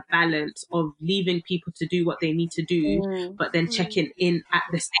is a balance of leaving people to do what they need to do, but then checking in at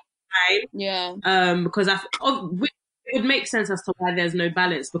the same time. Yeah. Because it would make sense as to why there's no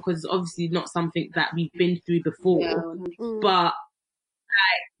balance, because it's obviously not something that we've been through before. Yeah. But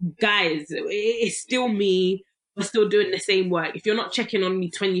like, guys, it's still me. We're still doing the same work. If you're not checking on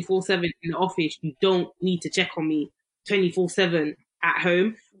me 24/7 in the office, you don't need to check on me 24/7 at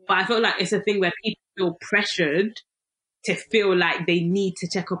home. But I feel like it's a thing where people feel pressured to feel like they need to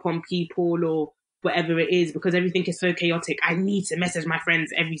check up on people or whatever it is because everything is so chaotic. I need to message my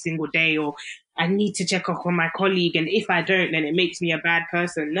friends every single day, or I need to check up on my colleague. And if I don't, then it makes me a bad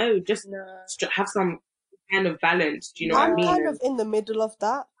person. No, just have some kind of balance. Do you know what I mean? I'm kind of in the middle of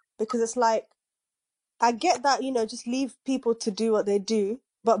that because it's like, I get that, you know, just leave people to do what they do.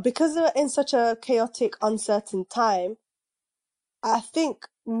 But because we're in such a chaotic, uncertain time, I think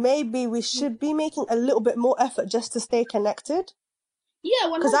maybe we should be making a little bit more effort just to stay connected.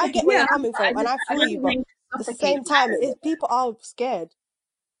 Yeah, because I get where you're coming from, and I feel you, but at the same time, people are scared.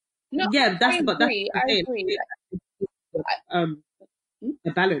 No, yeah, I agree. A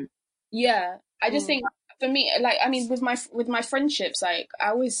balance. Yeah, I just think for me, like, I mean, with my friendships, like, I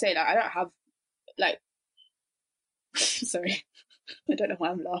always say that I don't have, like, sorry, I don't know why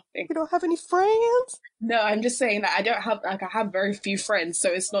I'm laughing. You don't have any friends? No, I'm just saying that I don't have, like, I have very few friends, so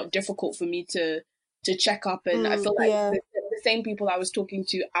it's not difficult for me to check up, and I feel like the same people I was talking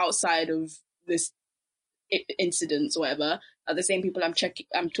to outside of this incidents or whatever are the same people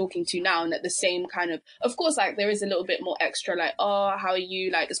I'm talking to now, and at the same kind of course, like, there is a little bit more extra, like, oh, how are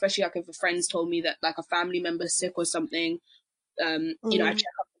you, like, especially like if a friend's told me that like a family member's sick or something, you know, I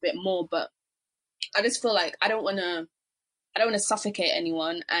check up a bit more, but I just feel like I don't want to suffocate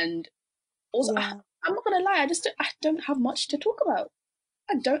anyone, and also I'm not gonna lie, I don't have much to talk about.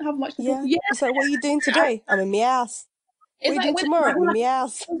 I don't have much to talk about. Yeah. It's like, what are you doing today? I'm in my ass. What are you doing tomorrow? I'm in my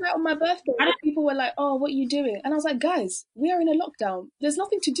ass. It was like on my birthday, people were like, oh, what are you doing? And I was like, guys, we are in a lockdown. There's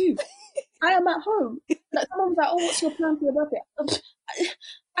nothing to do. I am at home. Like, someone was like, oh, what's your plan for your birthday?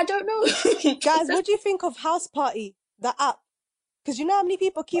 I don't know. Guys, what do you think of House Party, the app? Because you know how many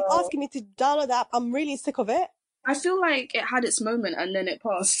people keep asking me to download the app? I'm really sick of it. I feel like it had its moment and then it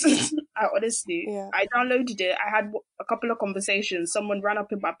passed. Honestly, I downloaded it. I had a couple of conversations. Someone ran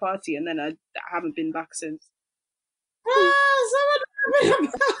up in my party, and then I haven't been back since.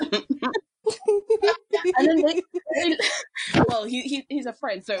 And then well, he's a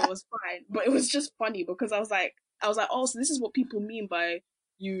friend, so it was fine. But it was just funny because I was like, oh, so this is what people mean by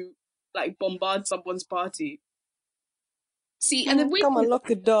you, like, bombard someone's party. See, and then come and lock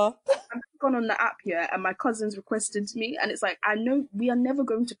the door. I've gone on the app here, and my cousins requested me, and it's like, I know we are never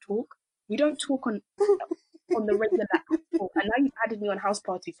going to talk. We don't talk on the regular app, and now you've added me on House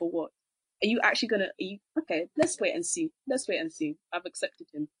Party for what? Are you actually gonna? Okay? Let's wait and see. I've accepted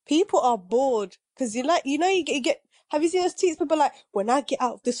him. People are bored because you get. Have you seen those tweets? People are like, when I get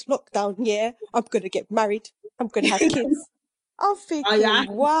out of this lockdown, I'm gonna get married. I'm gonna have kids. I'm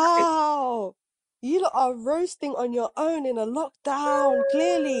thinking, wow. You lot are roasting on your own in a lockdown,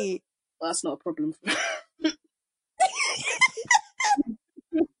 clearly. Well, that's not a problem for me.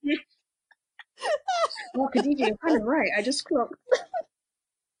 Well, Khadija, you're kind of right. I just clocked.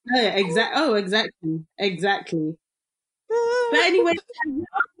 Exactly. But anyway, let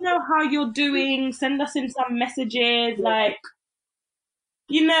us know how you're doing. Send us in some messages, like,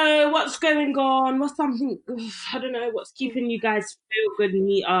 you know, what's going on, what's something, I don't know, what's keeping you guys feel good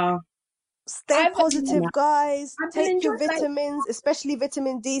neater. Stay positive, guys. Take your vitamins, especially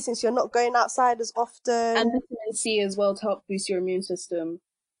vitamin D, since you're not going outside as often. And vitamin C as well to help boost your immune system.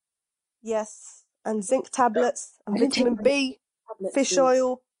 Yes, and zinc tablets, and vitamin B, fish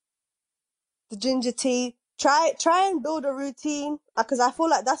oil, the ginger tea. Try and build a routine, because I feel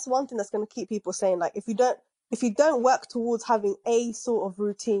like that's one thing that's going to keep people saying, like, if you don't work towards having a sort of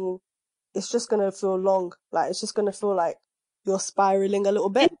routine, it's just going to feel long. Like, it's just going to feel like you're spiraling a little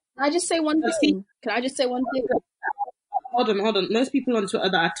bit. Can I just say one thing? Hold on. Most people on Twitter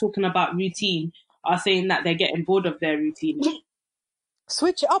that are talking about routine are saying that they're getting bored of their routine.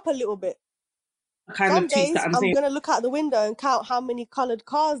 Switch it up a little bit. Some days I'm going to look out the window and count how many coloured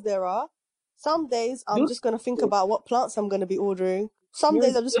cars there are. Some days I'm just going to think about what plants I'm going to be ordering. Some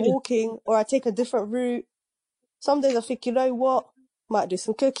days I'm just walking, or I take a different route. Some days I think, you know what, might do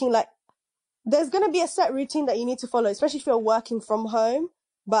some cooking. Like, there's going to be a set routine that you need to follow, especially if you're working from home.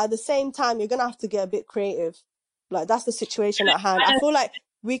 But at the same time, you're going to have to get a bit creative. Like, that's the situation at hand. I feel like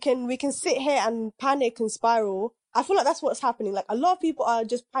we can sit here and panic and spiral. I feel like that's what's happening. Like, a lot of people are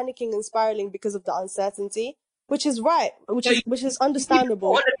just panicking and spiraling because of the uncertainty, which is right, which is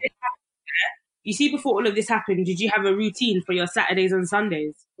understandable. You see, before all of this happened, did you have a routine for your Saturdays and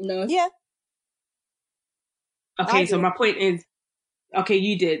Sundays? No. Yeah. Okay, so my point is, okay,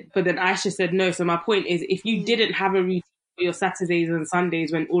 you did, but then Aisha said no. So my point is, if you didn't have a routine for your Saturdays and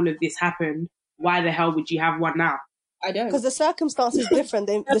Sundays when all of this happened, why the hell would you have one now? I don't. Because the circumstance is different.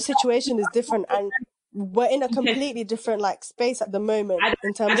 The situation is different, and we're in a completely different, like, space at the moment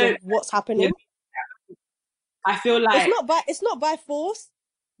in terms of what's happening. I feel like it's not by force,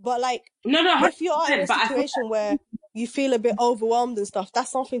 but, like, no, if you are in a situation where you feel a bit overwhelmed and stuff,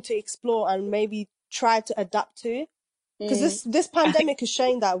 that's something to explore and maybe try to adapt to. Because this pandemic is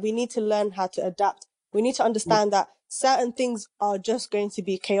showing that we need to learn how to adapt. We need to understand that certain things are just going to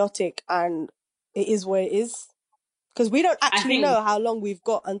be chaotic and it is what it is. Because we don't actually know how long we've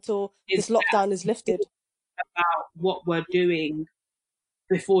got until this lockdown is lifted. About what we're doing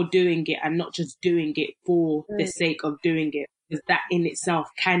before doing it and not just doing it for the sake of doing it, because that in itself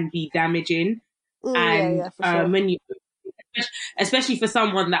can be damaging. And sure. When you, especially for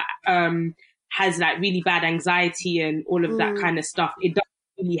someone that has like really bad anxiety and all of that kind of stuff, it doesn't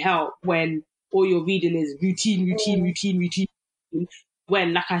really help when all you're reading is routine.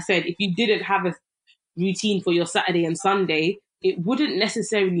 When, like I said, if you didn't have a routine for your Saturday and Sunday, it wouldn't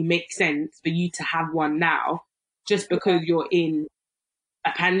necessarily make sense for you to have one now just because you're in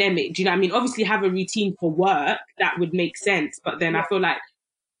a pandemic. Do you know what I mean? Obviously have a routine for work, that would make sense. But then I feel like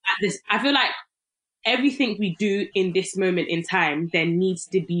everything we do in this moment in time, there needs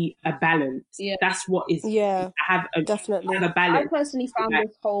to be a balance. Yeah. That's what is definitely have a balance. I personally found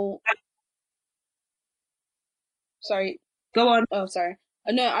this whole Go on. Oh, sorry.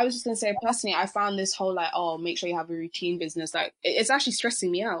 No, I was just going to say, personally, I found this whole, like, make sure you have a routine business. Like, it's actually stressing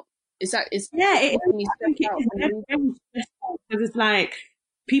me out. It's very stressful because it's like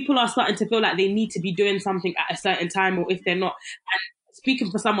people are starting to feel like they need to be doing something at a certain time, or if they're not. And speaking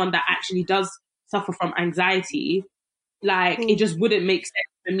for someone that actually does suffer from anxiety, like it just wouldn't make sense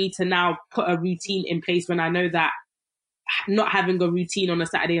for me to now put a routine in place when I know that not having a routine on a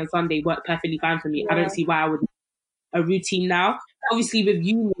Saturday and Sunday worked perfectly fine for me. I don't see why I would a routine now. Obviously with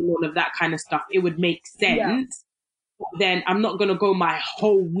uni and all of that kind of stuff, it would make sense. Yeah. Then I'm not going to go my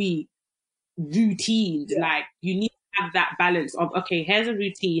whole week routines. Yeah. Like you need to have that balance of, okay, here's a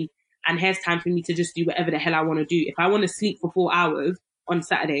routine and here's time for me to just do whatever the hell I want to do. If I want to sleep for 4 hours on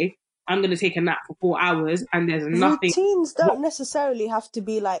Saturday, I'm going to take a nap for 4 hours and there's nothing. Routines don't necessarily have to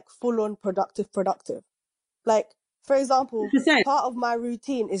be like full on productive. Like, for example, 100%. Part of my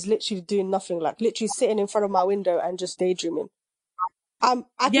routine is literally doing nothing, like literally sitting in front of my window and just daydreaming. But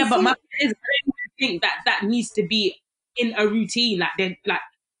my is, I don't think that needs to be in a routine. Like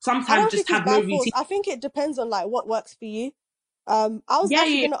sometimes just have no routine. I think it depends on like what works for you. I was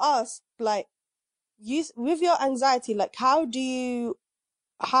actually going to ask, like, with your anxiety, like, how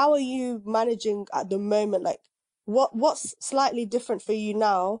are you managing at the moment? Like, what's slightly different for you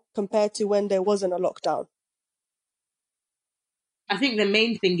now compared to when there wasn't a lockdown? I think the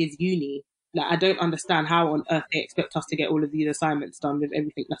main thing is uni. Like, I don't understand how on earth they expect us to get all of these assignments done with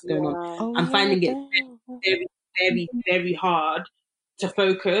everything that's going on. I'm finding it very, very, very hard to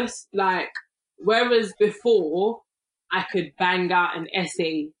focus. Like, whereas before, I could bang out an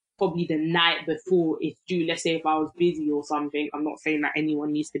essay probably the night before it's due. Let's say if I was busy or something. I'm not saying that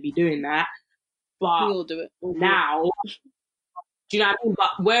anyone needs to be doing that. But we'll do it. Now, do you know what I mean? But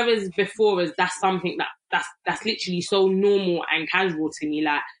whereas before, that's something that's literally so normal and casual to me.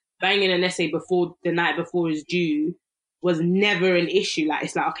 Like, banging an essay before the night before is due was never an issue. Like,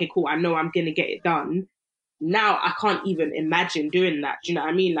 it's like, okay, cool, I know I'm going to get it done. Now I can't even imagine doing that. Do you know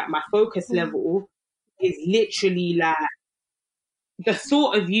what I mean? Like, my focus level is literally like, the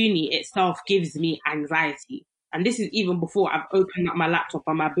thought of uni itself gives me anxiety. And this is even before I've opened up my laptop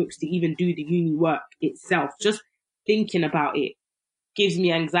and my books to even do the uni work itself. Just thinking about it gives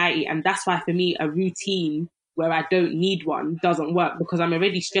me anxiety. And that's why for me, a routine where I don't need one doesn't work, because I'm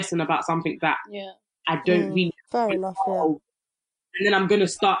already stressing about something that I don't really control. And then I'm going to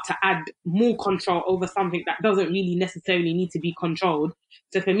start to add more control over something that doesn't really necessarily need to be controlled.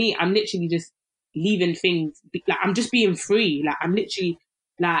 So for me, I'm literally just leaving things, like I'm just being free. Like I'm literally,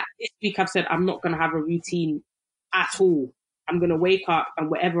 like this week I've said I'm not going to have a routine at all. I'm going to wake up and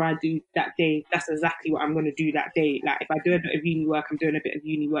whatever I do that day, that's exactly what I'm going to do that day. Like if I do a bit of uni work, I'm doing a bit of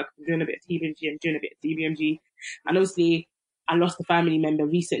uni work. If I'm doing a bit of TBMG, I'm doing a bit of TBMG. And obviously I lost a family member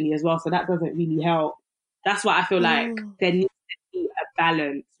recently as well, so that doesn't really help. That's why I feel like there needs to be a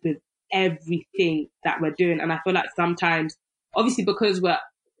balance with everything that we're doing. And I feel like sometimes, obviously because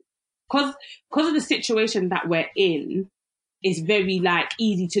of the situation that we're in, it's very like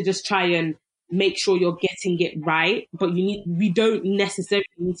easy to just try and make sure you're getting it right, but we don't necessarily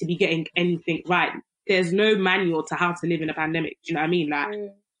need to be getting anything right. There's no manual to how to live in a pandemic. Do you know what I mean?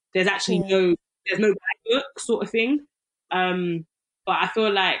 Like, there's actually no book sort of thing. But I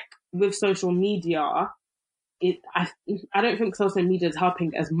feel like with social media, I don't think social media is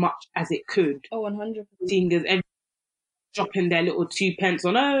helping as much as it could. 100%. Seeing as everyone dropping their little 2 pence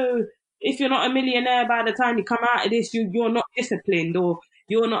on, if you're not a millionaire by the time you come out of this, you're not disciplined, or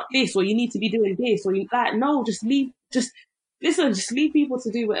you're not this, or you need to be doing this, or no, just listen, just leave people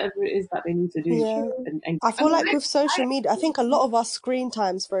to do whatever it is that they need to do. Yeah. I feel like with social media, I think a lot of our screen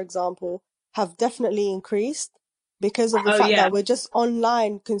times, for example, have definitely increased because of the fact that we're just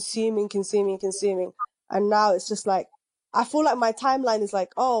online consuming. And now it's just like, I feel like my timeline is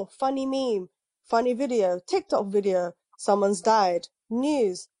like, oh, funny meme, funny video, TikTok video, someone's died,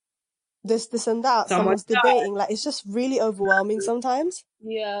 news, this and that, someone's debating. Like, it's just really overwhelming sometimes.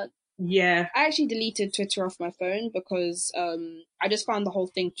 Yeah. I actually deleted Twitter off my phone because I just found the whole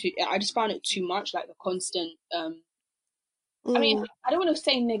thing I just found it too much, like the constant I mean, I don't want to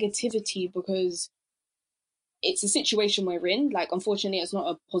say negativity because it's a situation we're in. Like, unfortunately, it's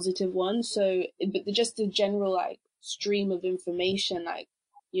not a positive one. So, but just the general like stream of information, like,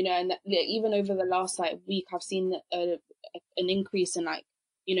 you know, and even over the last like week, I've seen an increase in like,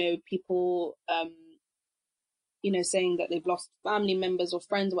 you know, people, you know, saying that they've lost family members or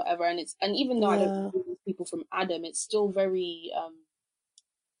friends or whatever. And even though I don't know these people from Adam, it's still very,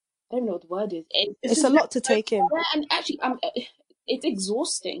 I don't know what the word is. It's a lot to take in. Yeah, and actually, it's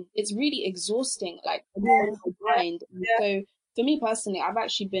exhausting. It's really exhausting, like, my mind. So for me personally,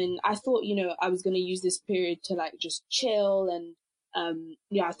 I thought, you know, I was going to use this period to like just chill and,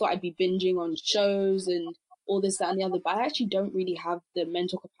 you know, I thought I'd be binging on shows and all this, that, and the other, but I actually don't really have the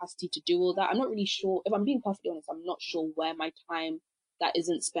mental capacity to do all that. I'm not really sure, if I'm being perfectly honest, I'm not sure where my time that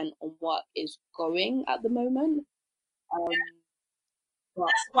isn't spent on work is going at the moment. That's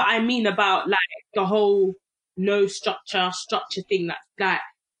what I mean about like the whole no structure thing. That's like,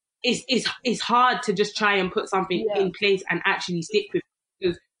 it's hard to just try and put something in place and actually stick with it,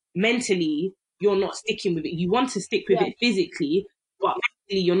 because mentally you're not sticking with it. You want to stick with it physically, but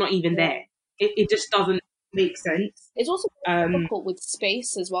mentally you're not even there. It just doesn't make sense. It's also difficult with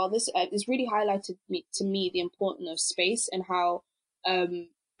space as well. This really highlighted to me the importance of space and how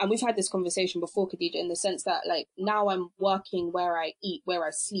and we've had this conversation before, Khadija, in the sense that like now I'm working where I eat, where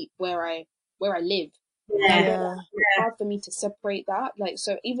I sleep, where I live. Yeah. It's hard for me to separate that. Like,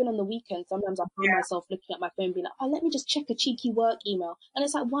 so even on the weekend, sometimes I find myself looking at my phone being like, oh, let me just check a cheeky work email. And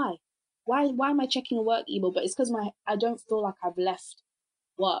it's like, why am I checking a work email? But it's because I don't feel like I've left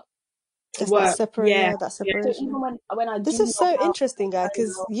work. It's that separation. That separation. So even when I this is so interesting, guys,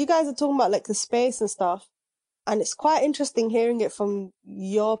 because you guys are talking about like the space and stuff. And it's quite interesting hearing it from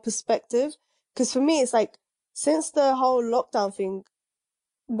your perspective. Because for me, it's like, since the whole lockdown thing,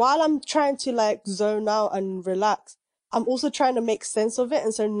 while I'm trying to like zone out and relax, I'm also trying to make sense of it.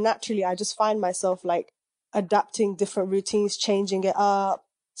 And so naturally, I just find myself like adapting different routines, changing it up,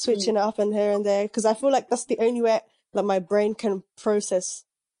 switching it up and here and there. Because I feel like that's the only way that my brain can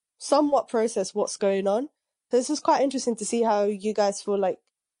somewhat process what's going on. So this is quite interesting to see how you guys feel like,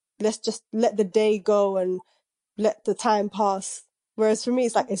 let's just let the day go and let the time pass. Whereas for me,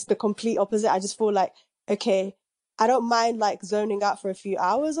 it's like, it's the complete opposite. I just feel like, okay, I don't mind like zoning out for a few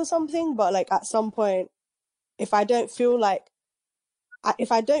hours or something, but like at some point, if I don't feel like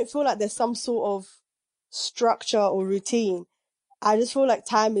there's some sort of structure or routine, I just feel like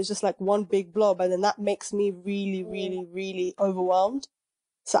time is just like one big blob, and then that makes me really, really, really overwhelmed.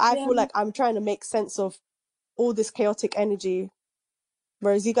 So I feel like I'm trying to make sense of all this chaotic energy,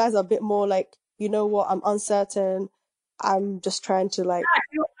 whereas you guys are a bit more like, you know what, I'm uncertain. I'm just trying to like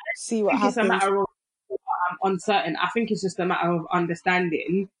see what happens. It's a matter of I'm uncertain. I think it's just a matter of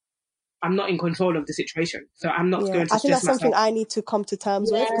understanding I'm not in control of the situation. So I'm not going to I think that's something I need to come to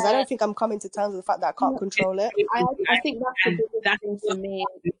terms with, because I don't think I'm coming to terms with the fact that I can't control it. I think that's the biggest thing for me.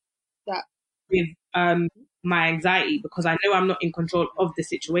 That with my anxiety, because I know I'm not in control of the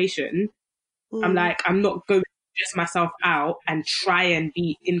situation. I'm like, I'm not going to stress myself out and try and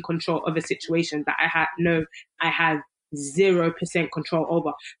be in control of a situation that I have 0% control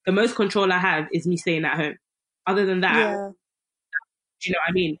over. The most control I have is me staying at home. Other than that, do you know what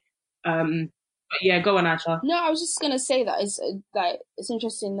I mean? But yeah, go on, Asha. No, I was just gonna say that it's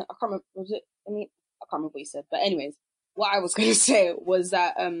interesting. I can't remember. I can't remember what you said. But anyways, what I was gonna say was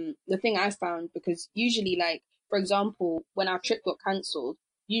that the thing I found, because usually, like, for example, when our trip got cancelled,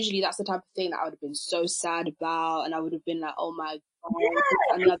 usually that's the type of thing that I would have been so sad about, and I would have been like, oh my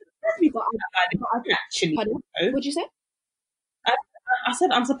god. Actually, what'd you say? I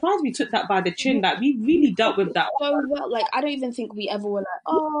said, I'm surprised we took that by the chin. Like, we really dealt with that so well. Like, I don't even think we ever were like,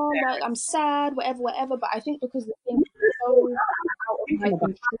 oh, like, I'm sad, whatever. But I think because the thing is so out of my control,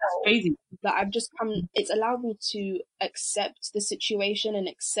 that's crazy, that I've just it's allowed me to accept the situation and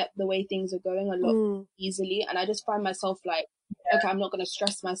accept the way things are going a lot easily. And I just find myself like, okay, I'm not going to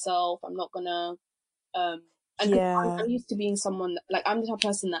stress myself. I'm not going to, I'm used to being someone that, like, I'm the type of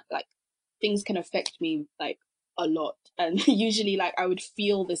person that, like, things can affect me, like, a lot. And usually, like, I would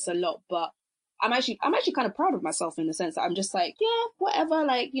feel this a lot, but I'm actually kind of proud of myself in the sense that I'm just like, yeah, whatever.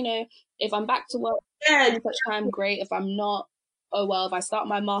 Like, you know, if I'm back to work at such time, great. If I'm not, oh well. If I start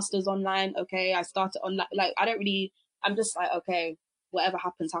my master's online, okay, I start it online. Like, I don't really. I'm just like, okay, whatever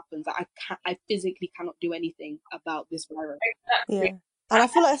happens, happens. I physically cannot do anything about this virus. Yeah. And I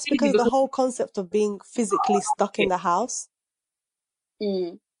feel like it's because the whole concept of being physically stuck in the house.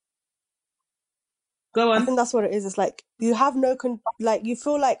 Mm. Go on. I think that's what it is. It's like you have no like you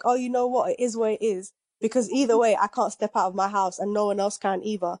feel like, oh, you know what, it is what it is, because either way I can't step out of my house and no one else can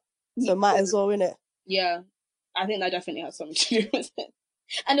either. So might as well, innit? Yeah. I think that definitely has something to do with it.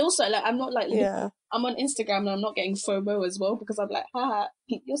 And also, like, I'm not like, I'm on Instagram and I'm not getting FOMO as well, because I'm like, haha,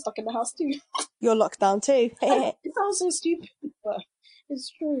 you're stuck in the house too. You're locked down too. It sounds so stupid, but it's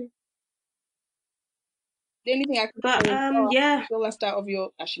true. The only thing I can say is, I feel left out of your.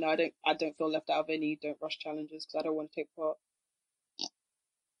 Actually, no, I don't feel left out of any Don't Rush challenges because I don't want to take part.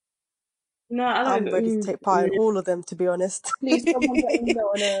 No, I'm ready to take part in all of them, to be honest. Please, someone let me know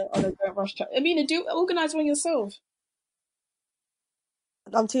on a Don't Rush challenge. I mean, do organize one yourself.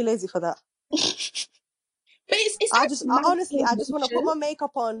 I'm too lazy for that. But it's I just want to put my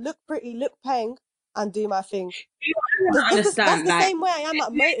makeup on, look pretty, look peng, and do my thing. That's the same way I am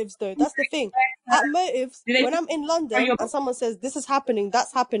at Motives, though. That's the thing. At Motives, when I'm in London and someone says this is happening,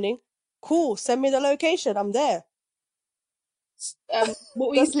 that's happening, cool. Send me the location. I'm there. That's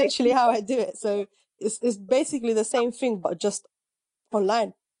literally how I do it. So it's basically the same thing, but just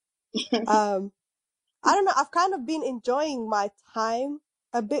online. I don't know. I've kind of been enjoying my time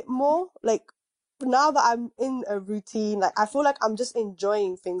a bit more. Like, now that I'm in a routine, like, I feel like I'm just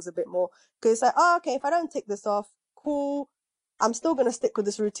enjoying things a bit more. Because it's like, oh, okay, if I don't take this off, cool. I'm still going to stick with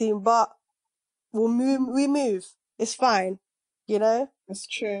this routine, but we move. It's fine. You know? That's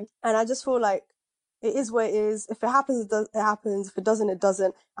true. And I just feel like it is what it is. If it happens, it happens. If it doesn't, it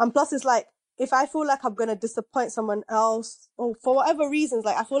doesn't. And plus, it's like, if I feel like I'm going to disappoint someone else, or for whatever reasons,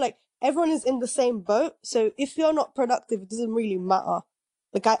 like, I feel like everyone is in the same boat. So if you're not productive, it doesn't really matter.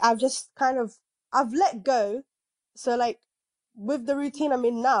 Like, I've let go. So, like, with the routine I'm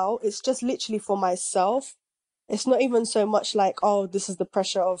in now, it's just literally for myself. It's not even so much like, oh, this is the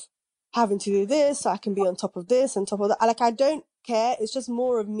pressure of having to do this, so I can be on top of this and top of that. Like, I don't care. It's just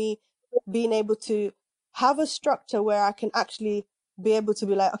more of me being able to have a structure where I can actually be able to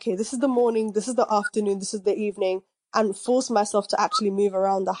be like, okay, this is the morning, this is the afternoon, this is the evening, and force myself to actually move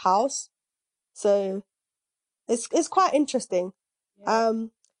around the house. So it's quite interesting. Yeah.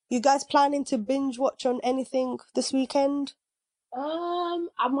 You guys planning to binge watch on anything this weekend? I'm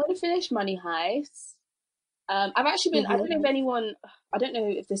going to finish Money Heist. I've actually been, I don't know if anyone, I don't know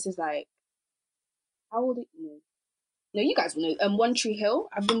if this is like, how old are you? No, you guys will know. One Tree Hill.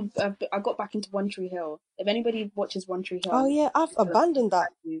 I got back into One Tree Hill. If anybody watches One Tree Hill. Oh yeah, I've abandoned that.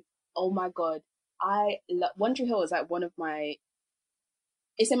 Oh my God. One Tree Hill is like one of my,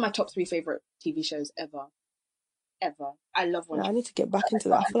 it's in my top 3 favorite TV shows ever. Ever. I love One Tree Hill. I need to get back into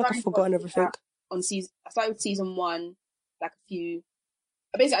that. I feel like I've forgotten everything. I started with season 1, like a few,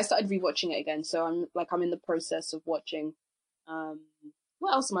 basically I started rewatching it again. So I'm in the process of watching,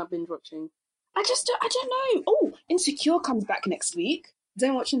 what else am I binge watching? I don't know. Oh, Insecure comes back next week.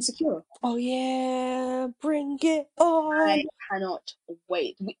 Don't watch Insecure. Oh yeah, bring it on. I cannot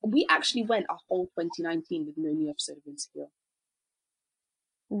wait. We actually went a whole 2019 with no new episode of Insecure.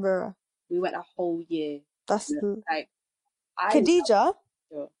 Bruh. We went a whole year. That's like Khadija.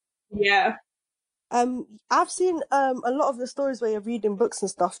 Yeah. I've seen a lot of the stories where you're reading books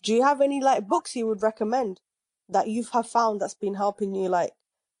and stuff. Do you have any like books you would recommend that you have found that's been helping you like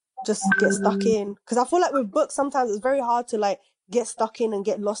just get stuck in? Because I feel like with books sometimes it's very hard to like get stuck in and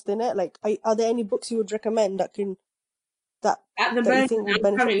get lost in it. Like, are there any books you would recommend that you think would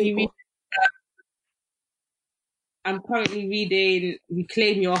benefit people? I'm currently reading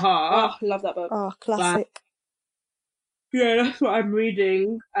Reclaim Your Heart. Oh, love that book. Oh, classic. Yeah, that's what I'm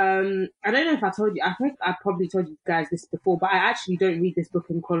reading. I don't know if I told you. I think I probably told you guys this before, but I actually don't read this book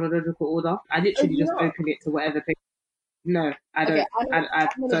in chronological order. I literally just open it to whatever page. No, I don't. Okay, I'm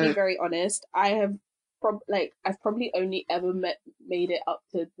going to be very honest. I have I've probably only ever made it up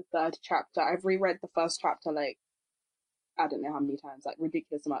to the 3rd chapter. I've reread the first chapter like I don't know how many times, like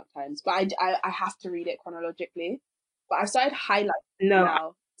ridiculous amount of times. But I have to read it chronologically. But I've started highlighting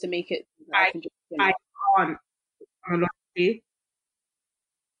now to make it. I can't chronologically.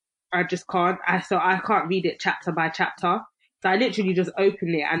 I just can't. So I can't read it chapter by chapter. So I literally just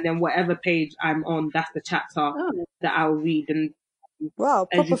open it, and then whatever page I'm on, that's the chapter that I'll read. And wow,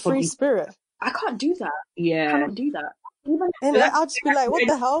 proper free spirit. I can't do that. Yeah, I cannot do that. And I'll just be like, what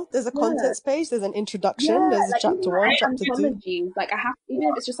the hell? There's a contents page, there's an introduction, there's like, chapter 1, chapter 2. Like I have, even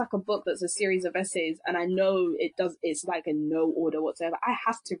if it's just like a book that's a series of essays, and I know it's like in no order whatsoever, I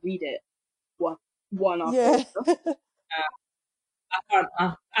have to read it one after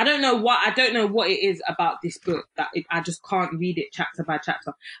another. I don't know what it is about this book that I just can't read it chapter by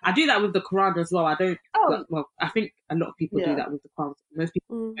chapter. I do that with the Quran as well. I don't. Well, I think a lot of people do that with the Quran. Most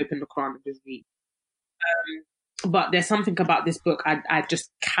people open the Quran and just read. But there's something about this book I just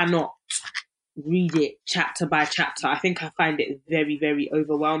cannot read it chapter by chapter. I think I find it very, very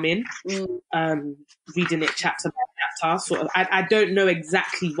overwhelming. Reading it chapter by chapter, sort of. I don't know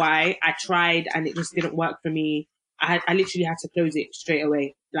exactly why. I tried and it just didn't work for me. I literally had to close it straight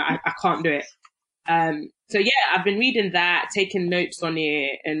away. Like I can't do it. So yeah, I've been reading that, taking notes on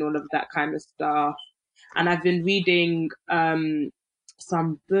it, and all of that kind of stuff. And I've been reading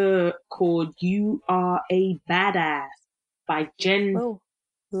some book called "You Are a Badass" by Jen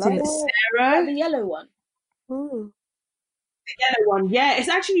Sincero. The yellow one. Mm. The yellow one, yeah, it's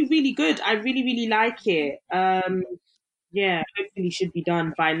actually really good. I really, really like it. Yeah, hopefully should be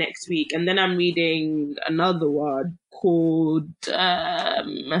done by next week. And then I'm reading another one called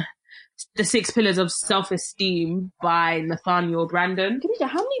The 6 Pillars of Self-Esteem by Nathaniel Branden. Khadija,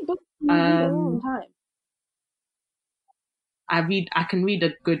 how many books do you read at one time? I can read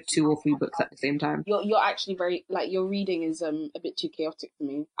a good 2 or 3 books at the same time. You're actually very, like, your reading is a bit too chaotic for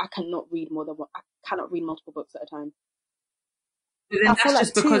me. I cannot read more than one. I cannot read multiple books at a time. I feel like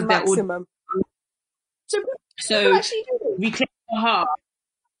just because they're maximum. So Reclaim Your Heart.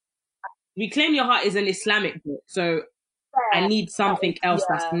 Reclaim Your Heart is an Islamic book, so I need something else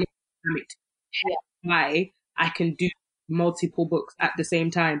that's not Islamic. Why I can do multiple books at the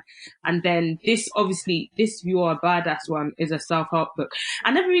same time. And then this You Are a Badass one is a self-help book.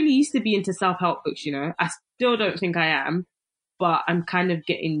 I never really used to be into self-help books, you know. I still don't think I am, but I'm kind of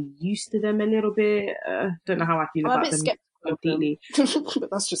getting used to them a little bit. Don't know how I feel about them completely. But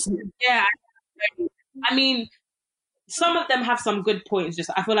that's just yeah. I mean, some of them have some good points. Just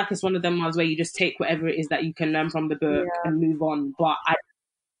I feel like it's one of them ones where you just take whatever it is that you can learn from the book and move on. But I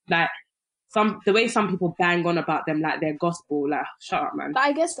like the way some people bang on about them like they're gospel. Like, shut up, man. But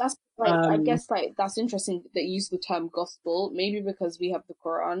I guess that's that's interesting that you use the term gospel. Maybe because we have the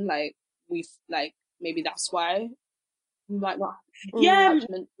Quran, like maybe that's why we might not. Yeah. I think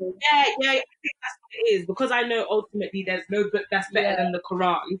that's what it is, because I know ultimately there's no book that's better than the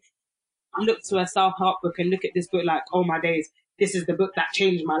Quran. I look to a self-help book and look at this book like, oh my days, this is the book that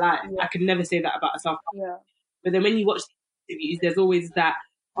changed my life. I could never say that about a self-help book. But then when you watch the interviews, there's always that,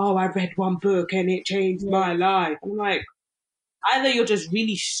 oh, I read one book and it changed my life. I'm like, either you're just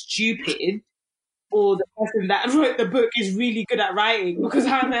really stupid or the person that wrote the book is really good at writing, because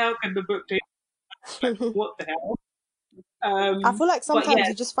how the hell can the book change? What the hell? I feel like sometimes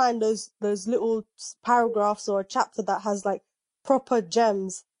you just find those little paragraphs or a chapter that has like proper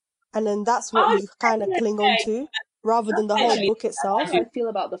gems, and then that's what you kind of cling on to rather than the whole book itself. That's how I feel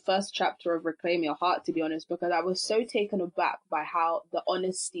about the first chapter of Reclaim Your Heart, to be honest, because I was so taken aback by how the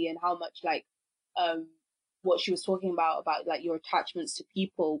honesty and how much like what she was talking about like your attachments to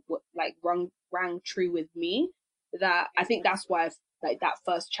people like rang true with me, that I think that's why like that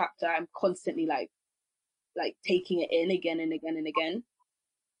first chapter I'm constantly like taking it in again and again and again.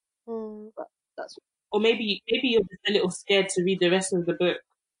 But that's, or maybe you're just a little scared to read the rest of the book.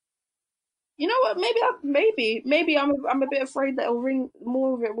 You know what? Maybe I'm a bit afraid that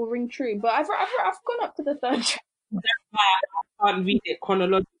more of it will ring true. But I've gone up to the third chapter. That's why I can't read it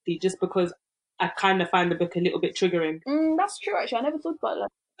chronologically, just because I kind of find the book a little bit triggering. That's true, actually. I never thought about that.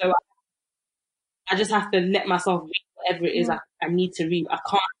 So I just have to let myself read whatever it is I need to read. I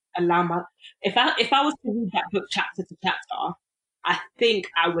can't allow if I was to read that book chapter to chapter, I think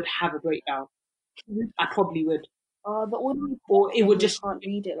I would have a breakdown. I probably would. Or it would just can't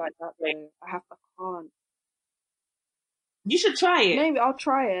read it like that though. I can't. You should try it. Maybe I'll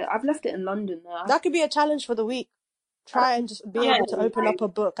try it. I've left it in London there. That could be a challenge for the week. Try and just be able to open up a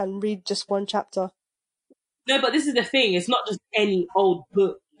book and read just one chapter. No, but this is the thing. It's not just any old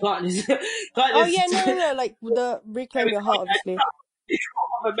book. No, like the Reclaim Your Heart, obviously.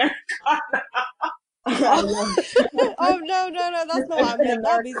 Oh no, that's not what I meant.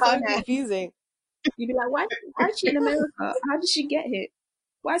 That'd be so confusing. You'd be like, why is she in America? How did she get here?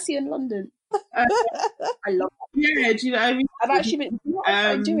 Why is he in London? I love that. Yeah, do you know what I mean? I've actually been, what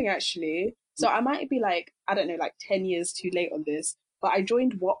I'm doing actually, so I might be like, I don't know, like 10 years too late on this, but I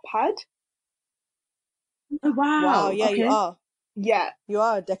joined Wattpad. Oh, wow. Yeah, okay. You are. Yeah. You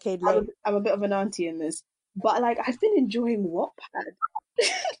are a decade late. I'm a bit of an auntie in this, but like, I've been enjoying Wattpad.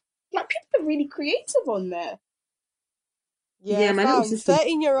 Like, people are really creative on there. Yeah, my little fam. sister.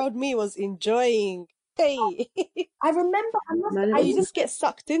 13-year-old me was enjoying. Hey. I remember You just get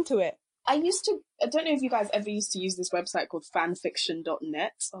sucked into it. I don't know if you guys ever used to use this website called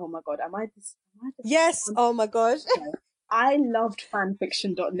fanfiction.net. Oh my god, am I this? Yes, oh my gosh. I loved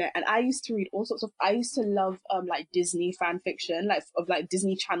fanfiction.net, and I used to read all sorts of, I used to love like Disney fanfiction, like of like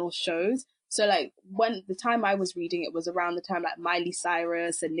Disney Channel shows. So like when the time I was reading it was around the time like Miley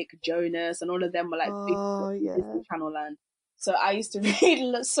Cyrus and Nick Jonas and all of them were like big Disney Channel land. So I used to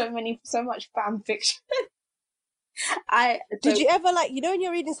read so much fanfiction. Did you ever like, you know, when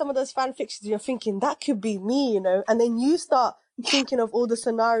you're reading some of those fan fictions, you're thinking that could be me, you know, and then you start thinking of all the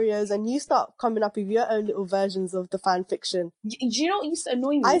scenarios and you start coming up with your own little versions of the fan fiction. Do you know what used to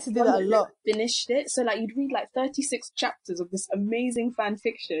annoy me? I used to do that a lot. Finished it, so like you'd read like 36 chapters of this amazing fan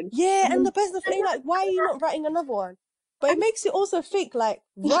fiction. Yeah, and the person thing like, why are you not writing another one? But it makes you also think like,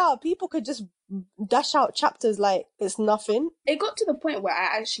 wow, people could just dash out chapters like it's nothing. It got to the point where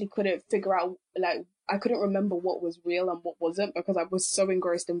I actually couldn't figure out, like, I couldn't remember what was real and what wasn't because I was so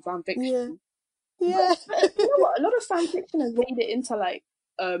engrossed in fan fiction. Yeah. But you know what? A lot of fan fiction has made it into like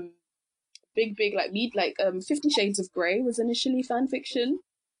big like 50 Shades of Grey was initially fan fiction.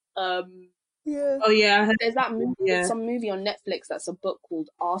 Yeah. Oh yeah. There's that movie, some movie on Netflix that's a book called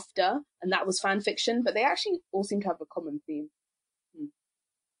After, and that was fan fiction, but they actually all seem to have a common theme.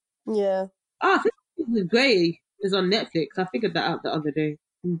 Yeah. Ah, 50 Shades of Grey is on Netflix. I figured that out the other day.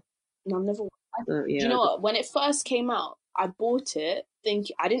 No, I've never. So, yeah. Do you know what? When it first came out, I bought it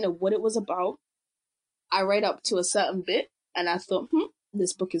thinking I didn't know what it was about. I read up to a certain bit, and I thought,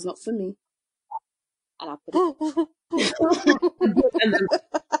 this book is not for me, and I put it.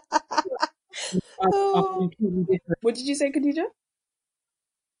 What did you say, Khadija?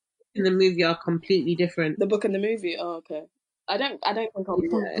 In the movie are completely different. The book and the movie. Oh, okay. I don't think I'll be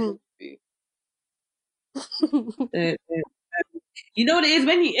the movie. You know what it is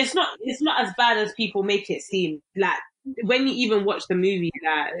when it's not as bad as people make it seem. Like when you even watch the movie,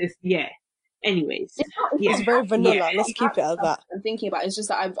 it's Anyways, it's very vanilla. Yeah. Let's keep it at that. I'm thinking about it's just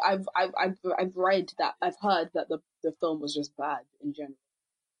that I've read that I've heard that the film was just bad in general.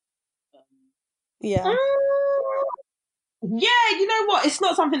 Yeah. Yeah, you know what? It's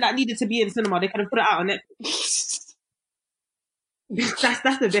not something that needed to be in cinema. They could have put it out on Netflix.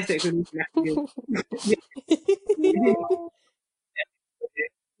 that's the best explanation I can give.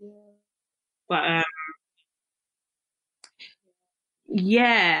 But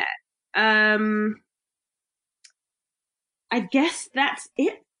yeah. I guess that's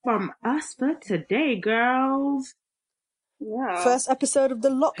it from us for today, girls. Yeah. First episode of the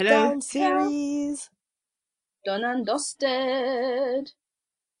lockdown series. Done and dusted.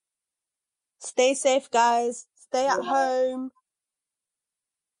 Stay safe, guys. Stay at home.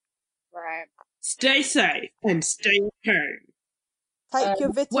 Right. Stay safe and stay at home. Take your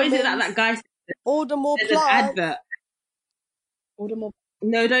vitamins. What is it that guy said? Order more There's plants. An advert. Order more.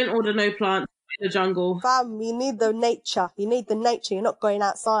 No, don't order no plants in the jungle. Fam, you need the nature. You need the nature. You're not going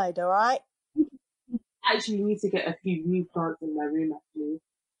outside, all right? I actually need to get a few new plants in my room, actually.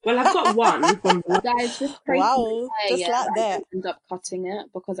 Well, I've got one from guys, just pray just like that. I end up cutting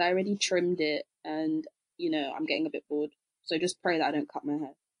it because I already trimmed it and, I'm getting a bit bored. So just pray that I don't cut my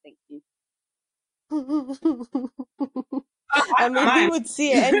hair. Thank you. I mean, we would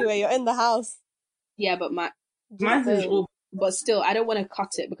see it anyway. You're in the house. Yeah, but mine's is all. But still, I don't want to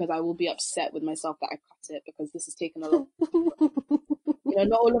cut it because I will be upset with myself that I cut it because this is taking a lot.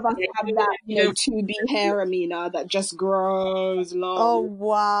 Not all of us have that, 2B hair, Amina, that just grows long. Oh,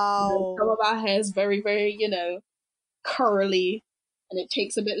 wow. Some of our hair is very, very, curly, and it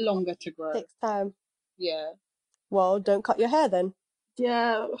takes a bit longer to grow. Takes time. Yeah. Well, don't cut your hair then.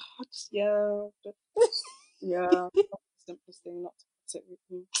 Yeah. Yeah. Yeah. That's the simplest thing not to cut it with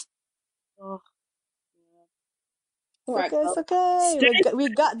me. Oh. All right, it's okay. We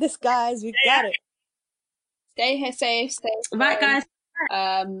got this, guys. We got it. Stay here safe. Stay safe. Right, guys.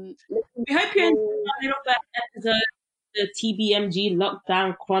 We hope you enjoyed a little bit episode the TBMG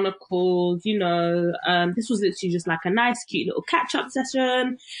Lockdown Chronicles. This was literally just like a nice, cute little catch-up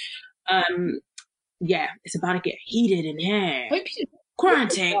session. Yeah, it's about to get heated in here.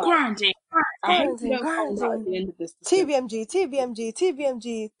 Quarantine. TBMG.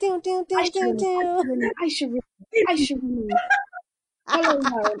 I should really. Follow her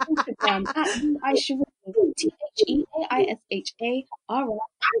on Instagram at Aisha TheAisHAR.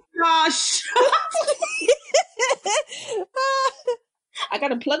 Gosh. I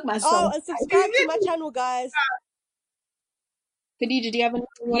gotta plug myself. Oh, and subscribe to my channel, guys. Khadija, do you have any?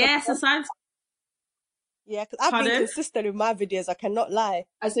 Yes, aside. Yeah, because I've been consistent with my videos. I cannot lie.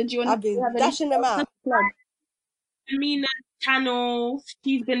 I said, I've been dashing them out. I mean, channel.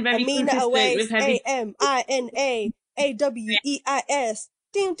 She's been very Amina consistent Awais, with her AMINA AWEIS.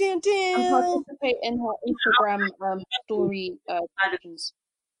 Dim dim And dim. participate in her Instagram story questions.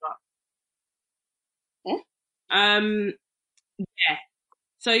 Yeah.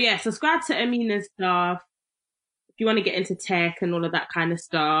 So yeah, subscribe to Amina's stuff if you want to get into tech and all of that kind of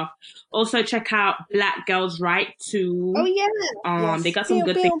stuff. Also check out Black Girls Write Too. Oh yeah. Yes. They got some pew,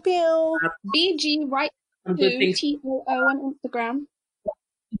 good pew, things. Pew. BG Write Some good things. TOO on Instagram.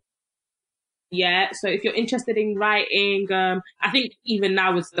 Yeah, so if you're interested in writing, I think even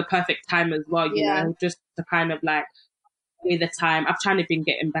now is the perfect time as well, you know, just to kind of like with the time. I've kind of been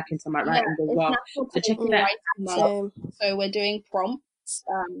getting back into my writing as well. So check it out. Month. So we're doing prompts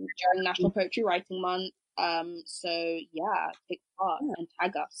during National Poetry Writing Month. So yeah, take part and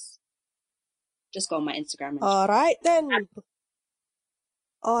tag us. Just go on my Instagram. All right then.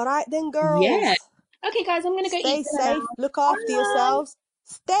 All right then, girls. Yeah. Okay, guys, I'm gonna go Stay eat safe. now. Look after yourselves.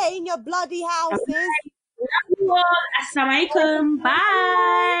 Stay in your bloody houses. Love you all. Assalamualaikum.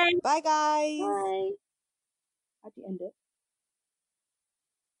 Bye. Bye, guys. Bye. How do you end it?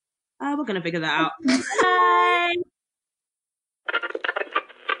 We're gonna figure that out. Bye.